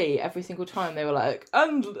we'd see every single time they were like,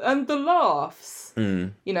 and the laughs.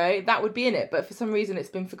 That would be in it. But for some reason it's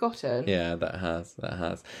been forgotten. Yeah, that has.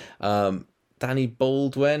 Danny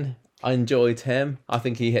Baldwin. I enjoyed him. I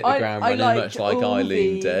think he hit the ground running, much like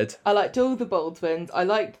Eileen did. I liked all the Baldwins. I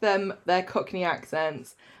liked their Cockney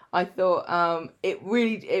accents. I thought it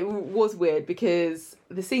was weird because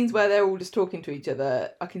the scenes where they're all just talking to each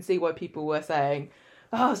other, I can see why people were saying,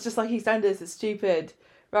 "Oh, it's just like EastEnders. It's stupid."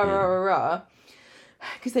 Rah rah rah rah.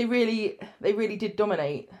 Because they really did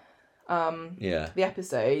dominate. The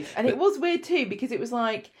episode, and it was weird too because it was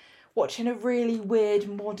like watching a really weird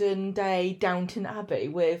modern day Downton Abbey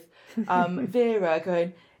with Vera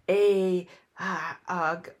going,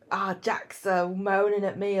 Jack's moaning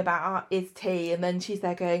at me about his tea, and then she's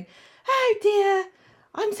there going, oh dear,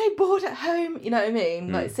 I'm so bored at home. You know what I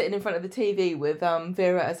mean? Like sitting in front of the TV with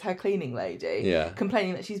Vera as her cleaning lady,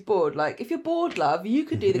 complaining that she's bored. Like, if you're bored, love, you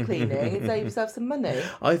could do the cleaning and save yourself some money.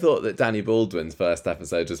 I thought that Danny Baldwin's first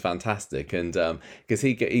episode was fantastic, and because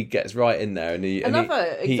he gets right in there, and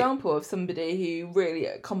another example of somebody who really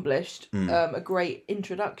accomplished a great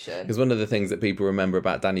introduction. Because one of the things that people remember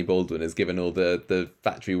about Danny Baldwin is giving all the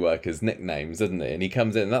factory workers nicknames, isn't he? And he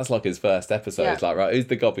comes in, and that's like his first episode. It's like, right, who's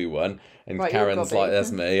the gobby one? And right, Karen's like,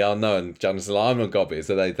 that's me. Oh no, and Janice is like, I'm not gobby.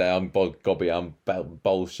 So they I'm gobby, I'm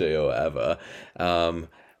bolshy or whatever.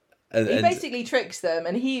 He basically tricks them,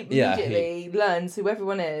 and he immediately learns who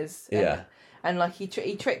everyone is. And like he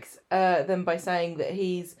tricks them by saying that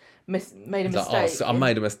he's made a mistake. I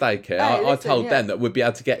made a mistake here. I told them that we'd be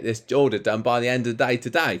able to get this order done by the end of the day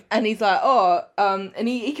today. And he's like, and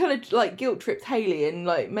he kind of like guilt trips Hayley and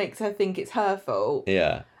like makes her think it's her fault.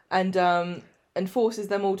 Yeah. And forces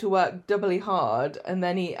them all to work doubly hard, and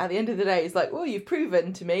then he, at the end of the day, he's like, "Well, you've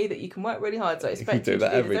proven to me that you can work really hard, so I expect you to do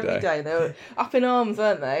this every day." And they were up in arms,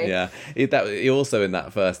 weren't they? Yeah. He also in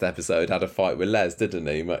that first episode had a fight with Les, didn't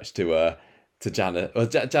he? Much to Janice. Well,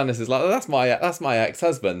 Janice is like, oh, "That's my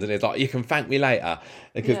ex-husband," and he's like, "You can thank me later,"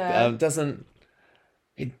 because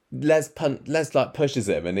Les like pushes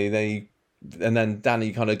him, and then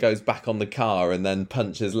Danny kind of goes back on the car and then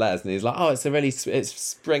punches Les, and he's like, "Oh, it's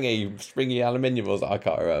springy aluminium," or I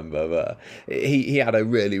can't remember, but he had a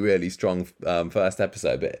really, really strong first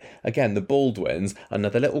episode. But again, the Baldwins,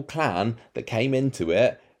 another little clan that came into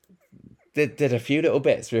it, did a few little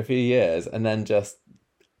bits for a few years, and then just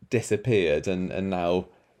disappeared, and now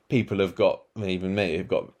people have got, even me, have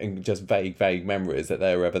got just vague memories that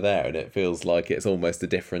they were ever there, and it feels like it's almost a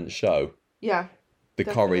different show. Yeah. The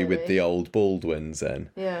Corrie with the old Baldwins in.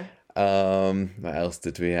 Yeah. What else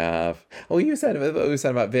did we have? Oh, you said what we were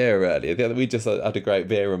saying about Vera earlier. We just had a great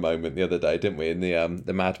Vera moment the other day, didn't we? In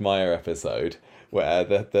the Mad Meyer episode, where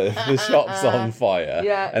the shop's on fire,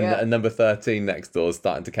 and number 13 next door is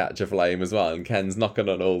starting to catch a flame as well, and Ken's knocking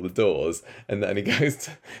on all the doors, and then he goes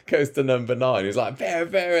to number 9. He's like,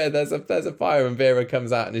 Vera, there's a fire, and Vera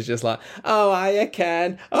comes out and he's just like, oh, hiya,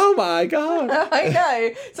 Ken. Oh my god. I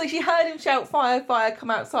know. So she heard him shout, fire, fire,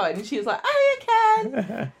 come outside, and she was like, hiya,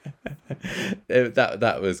 Ken.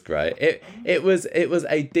 That was great. It was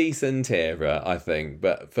a decent era, I think,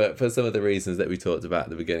 but for some of the reasons that we talked about at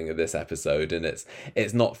the beginning of this episode, and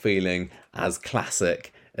it's not feeling as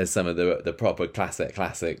classic as some of the proper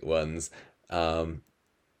classic ones.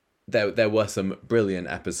 There were some brilliant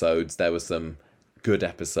episodes, there were some good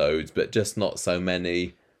episodes, but just not so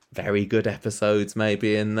many very good episodes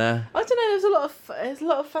maybe in there. I don't know, there's a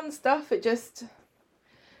lot of fun stuff. It just,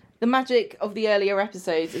 the magic of the earlier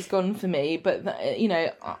episodes is gone for me, but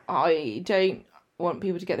I don't want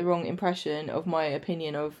people to get the wrong impression of my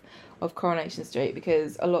opinion of Coronation Street,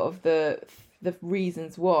 because a lot of the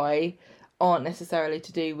reasons why aren't necessarily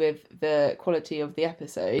to do with the quality of the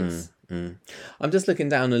episodes. I'm just looking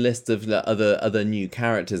down a list of the other new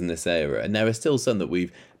characters in this era, and there are still some that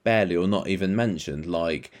we've barely or not even mentioned,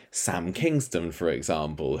 like Sam Kingston, for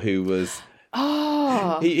example, who was...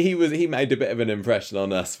 He made a bit of an impression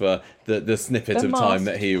on us for the snippet of time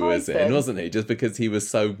that he was in, wasn't he? Just because he was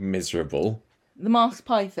so miserable. The Masked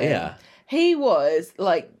Python. Yeah. He was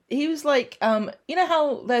like you know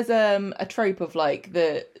how there's a trope of like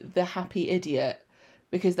the happy idiot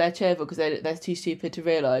because they're cheerful because they're too stupid to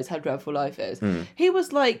realise how dreadful life is. He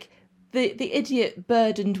was like the idiot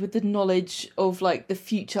burdened with the knowledge of like the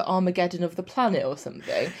future Armageddon of the planet or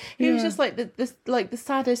something. He was just like the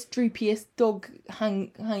saddest, droopiest dog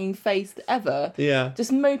hanging face ever. Yeah.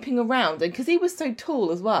 Just moping around, and because he was so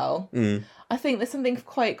tall as well. I think there's something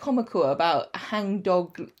quite comical about a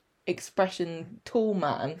hangdog expression tall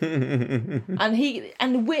man. and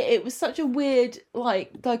it was such a weird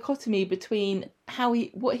like dichotomy between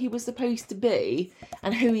what he was supposed to be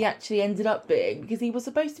and who he actually ended up being, because he was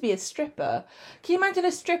supposed to be a stripper. Can you imagine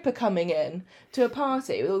a stripper coming in to a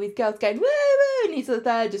party with all these girls going woo woo, and he's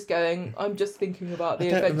there just going, I'm just thinking about the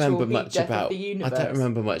eventual death of the universe. I don't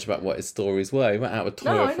remember much about what his stories were. He went out with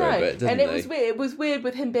Toya for a bit, didn't he? And it was weird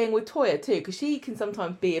with him being with Toya too, because she can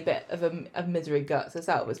sometimes be a bit of a misery guts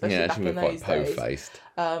herself, especially back in those days. Yeah, she was quite po-faced.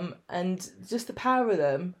 And just the pair of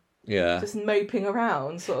them. Yeah. Just moping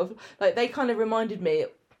around, sort of. Like, they kind of reminded me,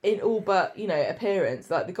 in all but,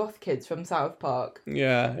 appearance, like the goth kids from South Park.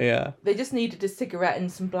 Yeah, yeah. They just needed a cigarette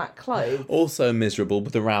and some black clothes. Also miserable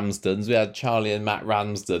with the Ramsdens. We had Charlie and Matt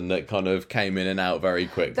Ramsden that kind of came in and out very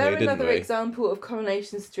quickly, They're didn't another we? example of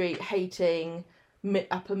Coronation Street hating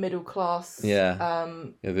upper middle class. Yeah.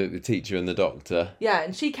 The teacher and the doctor. Yeah,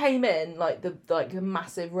 and she came in like a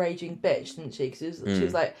massive raging bitch, didn't she? Because she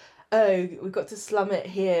was like, oh, we've got to slum it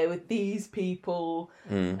here with these people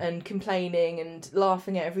and complaining and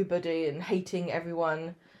laughing at everybody and hating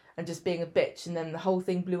everyone and just being a bitch. And then the whole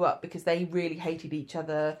thing blew up because they really hated each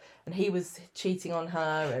other and he was cheating on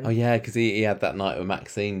her. And... Oh, yeah, because he had that night with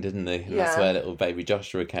Maxine, didn't he? And that's where little baby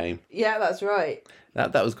Joshua came. Yeah, that's right.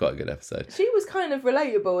 That was quite a good episode. She was kind of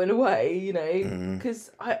relatable in a way, because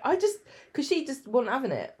because she just wasn't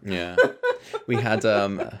having it. Yeah. We had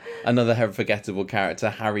another forgettable character,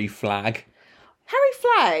 Harry Flagg. Harry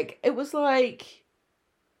Flagg, it was like...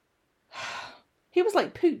 He was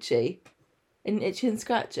like Poochie in Itchy and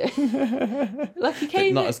Scratchy. Like, he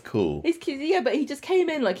came but not as cool. Yeah, but he just came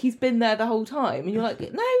in like he's been there the whole time. And you're like,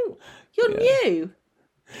 no, you're new.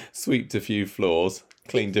 Sweeped a few floors.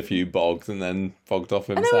 Cleaned a few bogs and then fogged off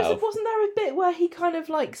himself. And wasn't there a bit where he kind of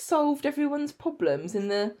like solved everyone's problems in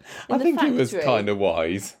the I think factory? He was kind of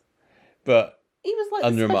wise, but he was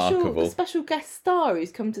like unremarkable. a special guest star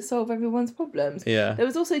who's come to solve everyone's problems. Yeah. There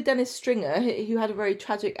was also Dennis Stringer who had a very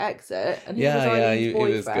tragic exit, and he was Eileen's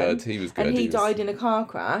boyfriend. He was good. And he died in a car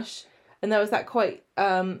crash. And there was that quite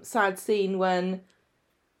sad scene when.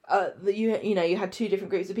 You had two different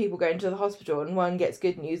groups of people going to the hospital, and one gets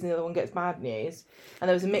good news and the other one gets bad news, and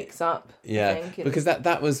there was a mix-up. Yeah, I think, because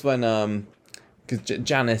that was when because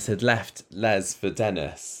Janice had left Les for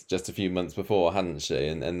Dennis just a few months before, hadn't she?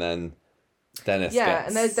 And then Dennis. Yeah,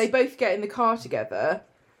 and they both get in the car together,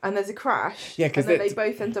 and there's a crash. Yeah, because they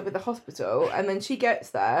both end up at the hospital, and then she gets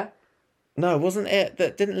there. No, wasn't it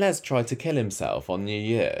that didn't Les try to kill himself on New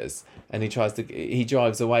Year's? And he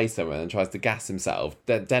drives away somewhere and tries to gas himself.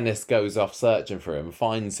 Dennis goes off searching for him,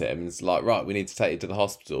 finds him, and it's like, right, we need to take you to the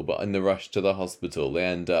hospital. But in the rush to the hospital, they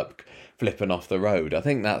end up flipping off the road. I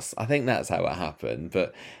think that's how it happened.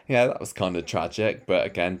 But yeah, that was kind of tragic. But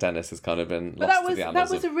again, Dennis has kind of been lost to the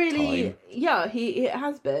annals of time. Yeah, it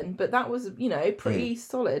has been. But that was pretty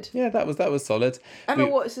solid. Yeah, that was solid. Emma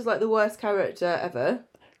Watts is like the worst character ever.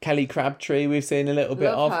 Kelly Crabtree, we've seen a little bit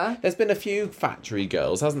of. Her. There's been a few factory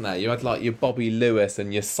girls, hasn't there? You had like your Bobby Lewis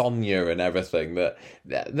and your Sonia and everything. That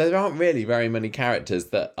there aren't really very many characters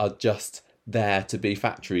that are just there to be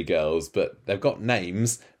factory girls, but they've got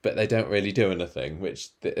names, but they don't really do anything. Which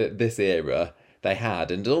this era they had,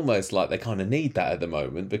 and almost like they kind of need that at the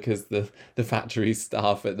moment because the factory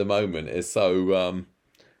staff at the moment is so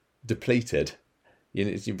depleted.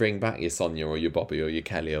 You bring back your Sonia or your Bobby or your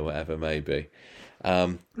Kelly or whatever maybe.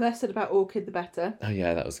 Less said about Orchid, the better. Oh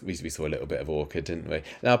yeah, we saw a little bit of Orchid, didn't we?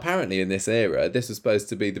 Now apparently in this era, this was supposed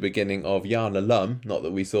to be the beginning of Yana Lum, not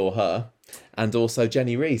that we saw her, and also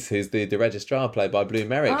Jenny Reese, who's the registrar played by Blue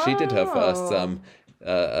Merrick. She did her first her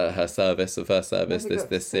first service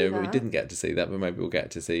this series. We didn't get to see that, but maybe we'll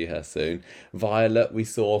get to see her soon. Violet we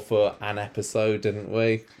saw for an episode, didn't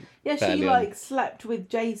we? Yeah, she slept with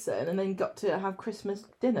Jason and then got to have Christmas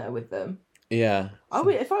dinner with them. Yeah.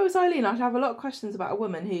 If I was Eileen, I'd have a lot of questions about a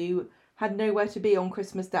woman who had nowhere to be on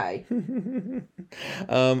Christmas Day.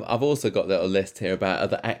 I've also got a little list here about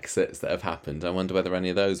other exits that have happened. I wonder whether any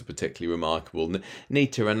of those are particularly remarkable.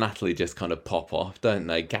 Nita and Natalie just kind of pop off, don't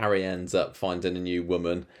they? Gary ends up finding a new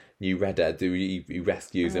woman, new redhead who he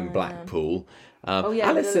rescues in Blackpool.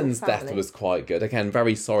 Alison's death was quite good. Again,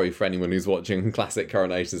 very sorry for anyone who's watching classic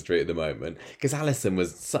Coronation Street at the moment, because Alison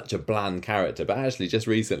was such a bland character, but actually just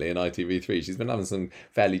recently in ITV3 she's been having some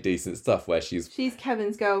fairly decent stuff where she's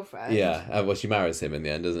Kevin's girlfriend. Yeah, well she marries him in the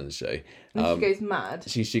end, doesn't she? And she goes mad.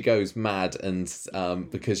 She goes mad, and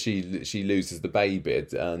because she loses the baby,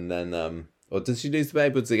 and then or does she lose the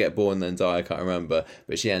baby or does it get born and then die? I can't remember,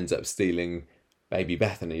 but she ends up stealing baby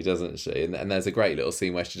Bethany, doesn't she? And there's a great little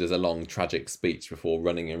scene where she does a long tragic speech before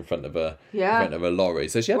running in front of a lorry.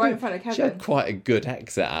 So she had quite a good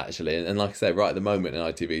exit actually. And like I said, right at the moment in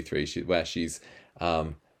ITV3, where she's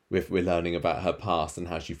we're learning about her past and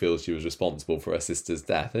how she feels she was responsible for her sister's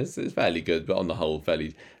death. It's fairly good, but on the whole,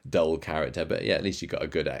 fairly dull character. But yeah, at least you got a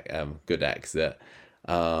good exit.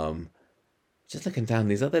 Just looking down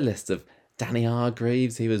these other lists of Danny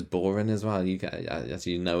Hargreaves, he was boring as well. You get, as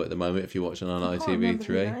you know at the moment, if you're watching on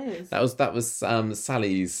ITV3, that was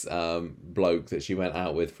Sally's bloke that she went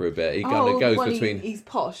out with for a bit. He kind of goes between. He's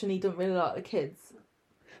posh and he doesn't really like the kids.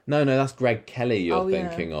 No, that's Greg Kelly you're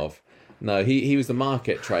thinking of. No, he was the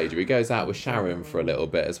market trader. He goes out with Sharon for a little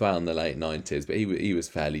bit as well in the late 90s, but he was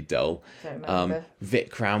fairly dull.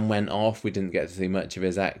 Vikram went off. We didn't get to see much of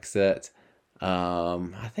his exit.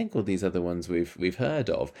 I think all these other ones we've heard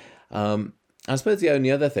of. I suppose the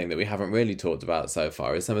only other thing that we haven't really talked about so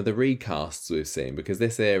far is some of the recasts we've seen, because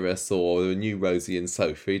this era saw the new Rosie and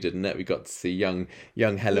Sophie, didn't it? We got to see young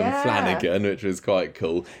Helen Flanagan, which was quite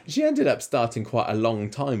cool. She ended up starting quite a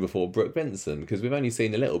long time before Brooke Vincent, because we've only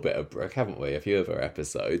seen a little bit of Brooke, haven't we? A few of her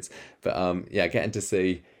episodes. But getting to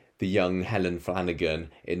see the young Helen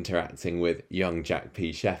Flanagan interacting with young Jack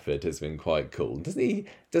P. Shepherd has been quite cool. Doesn't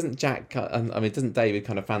David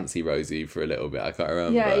kind of fancy Rosie for a little bit? I can't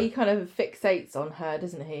remember. Yeah, he kind of fixates on her,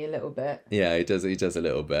 doesn't he, a little bit? Yeah, he does a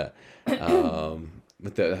little bit. I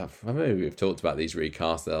mean, we've talked about these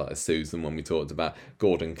recasts, like Susan, when we talked about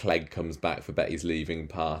Gordon Clegg comes back for Betty's leaving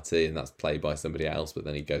party, and that's played by somebody else, but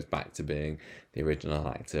then he goes back to being the original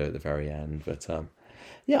actor at the very end. But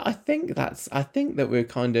yeah, I think that we're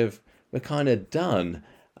kind of done.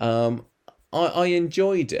 I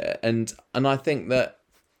enjoyed it, and I think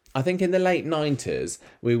in the late 90s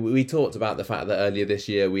we talked about the fact that earlier this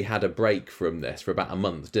year we had a break from this for about a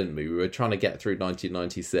month, didn't we? We were trying to get through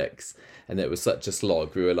 1996, and it was such a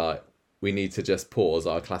slog. We were like, we need to just pause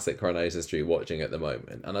our classic Coronation Street watching at the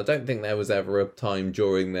moment. And I don't think there was ever a time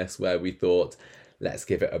during this where we thought, let's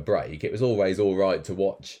give it a break. It was always all right to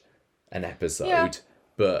watch an episode. Yeah.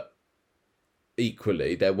 But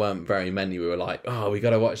equally, there weren't very many we were like, oh, we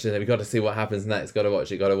got to watch this, we got to see what happens next, got to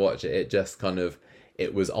watch it. It just kind of,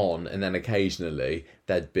 it was on, and then occasionally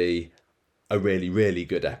there'd be a really, really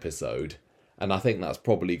good episode. And I think that's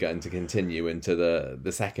probably going to continue into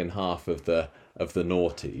the second half of the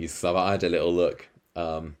noughties. So I had a little look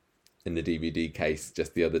in the DVD case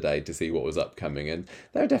just the other day to see what was upcoming, and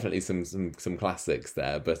there are definitely some classics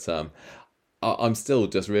there. But I'm still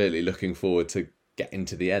just really looking forward to getting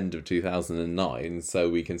to the end of 2009 so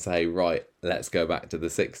we can say, right, let's go back to the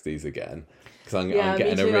 60s again, because I'm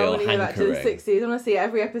getting a real hankering. Back to the 60s. I want to see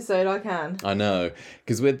every episode I can. I know,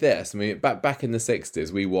 because with this, I mean, back in the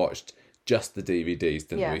 60s we watched just the DVDs,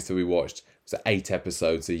 didn't we? So we watched 8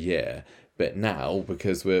 episodes a year. But now,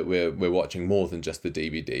 because we're watching more than just the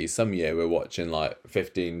DVDs, some year we're watching like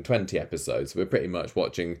 15, 20 episodes. We're pretty much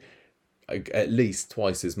watching at least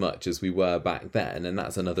twice as much as we were back then, and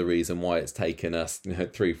that's another reason why it's taken us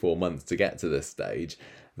 3-4 months to get to this stage.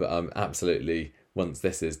 But absolutely, once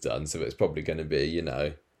this is done, so it's probably going to be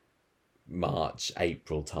March,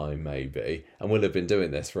 April time maybe, and we'll have been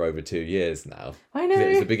doing this for over 2 years now. I know. It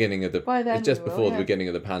was the beginning of it's just before the beginning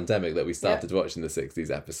of the pandemic that we started watching the 60s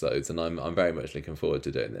episodes, and I'm very much looking forward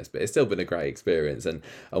to doing this. But it's still been a great experience, and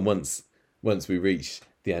once we reach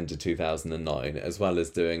the end of 2009, as well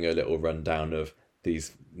as doing a little rundown of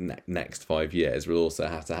these next 5 years, we'll also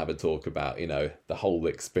have to have a talk about the whole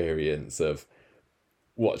experience of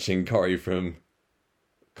watching Corrie from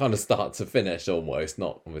kind of start to finish, almost.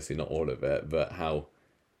 Not obviously not all of it, but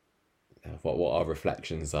what our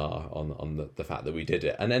reflections are on the fact that we did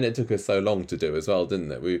it. And then it took us so long to do as well,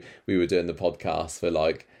 didn't it? We were doing the podcast for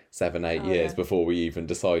like 7-8 years before we even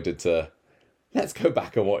decided to let's go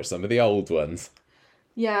back and watch some of the old ones.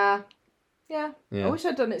 Yeah. I wish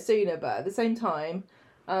I'd done it sooner, but at the same time,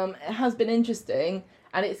 it has been interesting,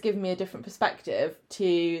 and it's given me a different perspective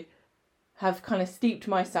to have kind of steeped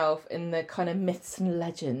myself in the kind of myths and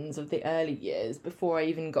legends of the early years before I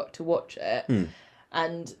even got to watch it.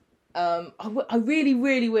 And I really,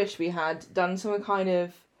 really wish we had done some kind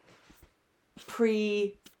of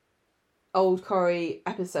pre-Old Corrie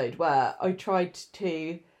episode where I tried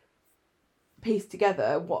to piece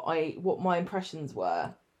together what my impressions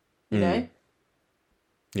were, you know?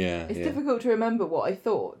 Yeah. It's difficult to remember what I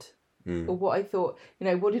thought. Or what I thought,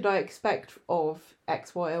 what did I expect of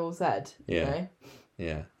X, Y, or Z? Yeah.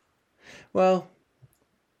 Yeah. Well,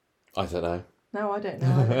 I don't know. No, I don't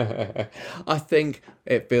know. I think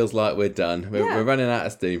it feels like we're done. We're running out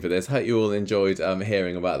of steam for this. Hope you all enjoyed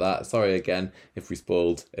hearing about that. Sorry again if we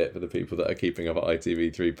spoiled it for the people that are keeping up at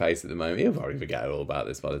ITV3 pace at the moment. You'll probably forget all about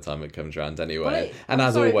this by the time it comes around anyway.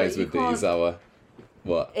 As always with these,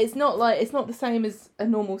 What? It's not the same as a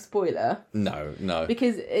normal spoiler. No.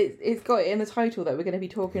 Because it's got it in the title that we're going to be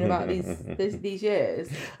talking about these years.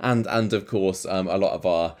 And of course, a lot of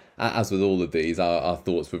our, as with all of these, our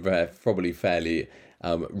thoughts were probably fairly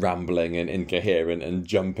rambling and incoherent and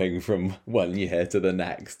jumping from one year to the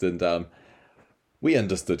next. And we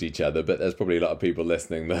understood each other, but there's probably a lot of people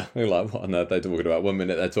listening that are like, what on earth are they talking about? 1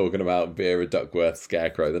 minute they're talking about Vera Duckworth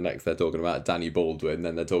Scarecrow, the next they're talking about Danny Baldwin,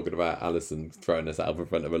 then they're talking about Alison throwing herself in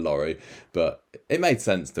front of a lorry. But it made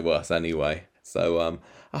sense to us anyway. So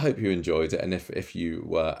I hope you enjoyed it, and if you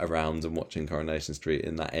were around and watching Coronation Street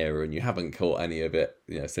in that era and you haven't caught any of it,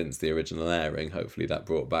 since the original airing, hopefully that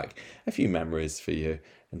brought back a few memories for you,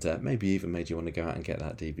 and maybe even made you want to go out and get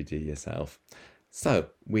that DVD yourself. So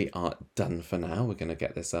we are done for now. We're going to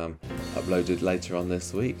get this uploaded later on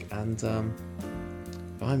this week, and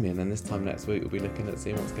find me, and then this time next week we'll be looking at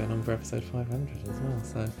seeing what's going on for episode 500 as well.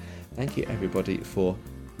 So thank you everybody for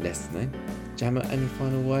listening. Gemma, any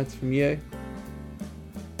final words from you?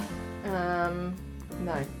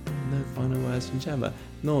 No. No final words from Gemma,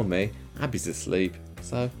 nor me. Abby's asleep,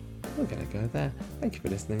 so we're going to go there. Thank you for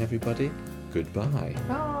listening, everybody. Goodbye.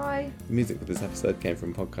 Bye. The music for this episode came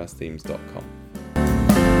from podcastthemes.com.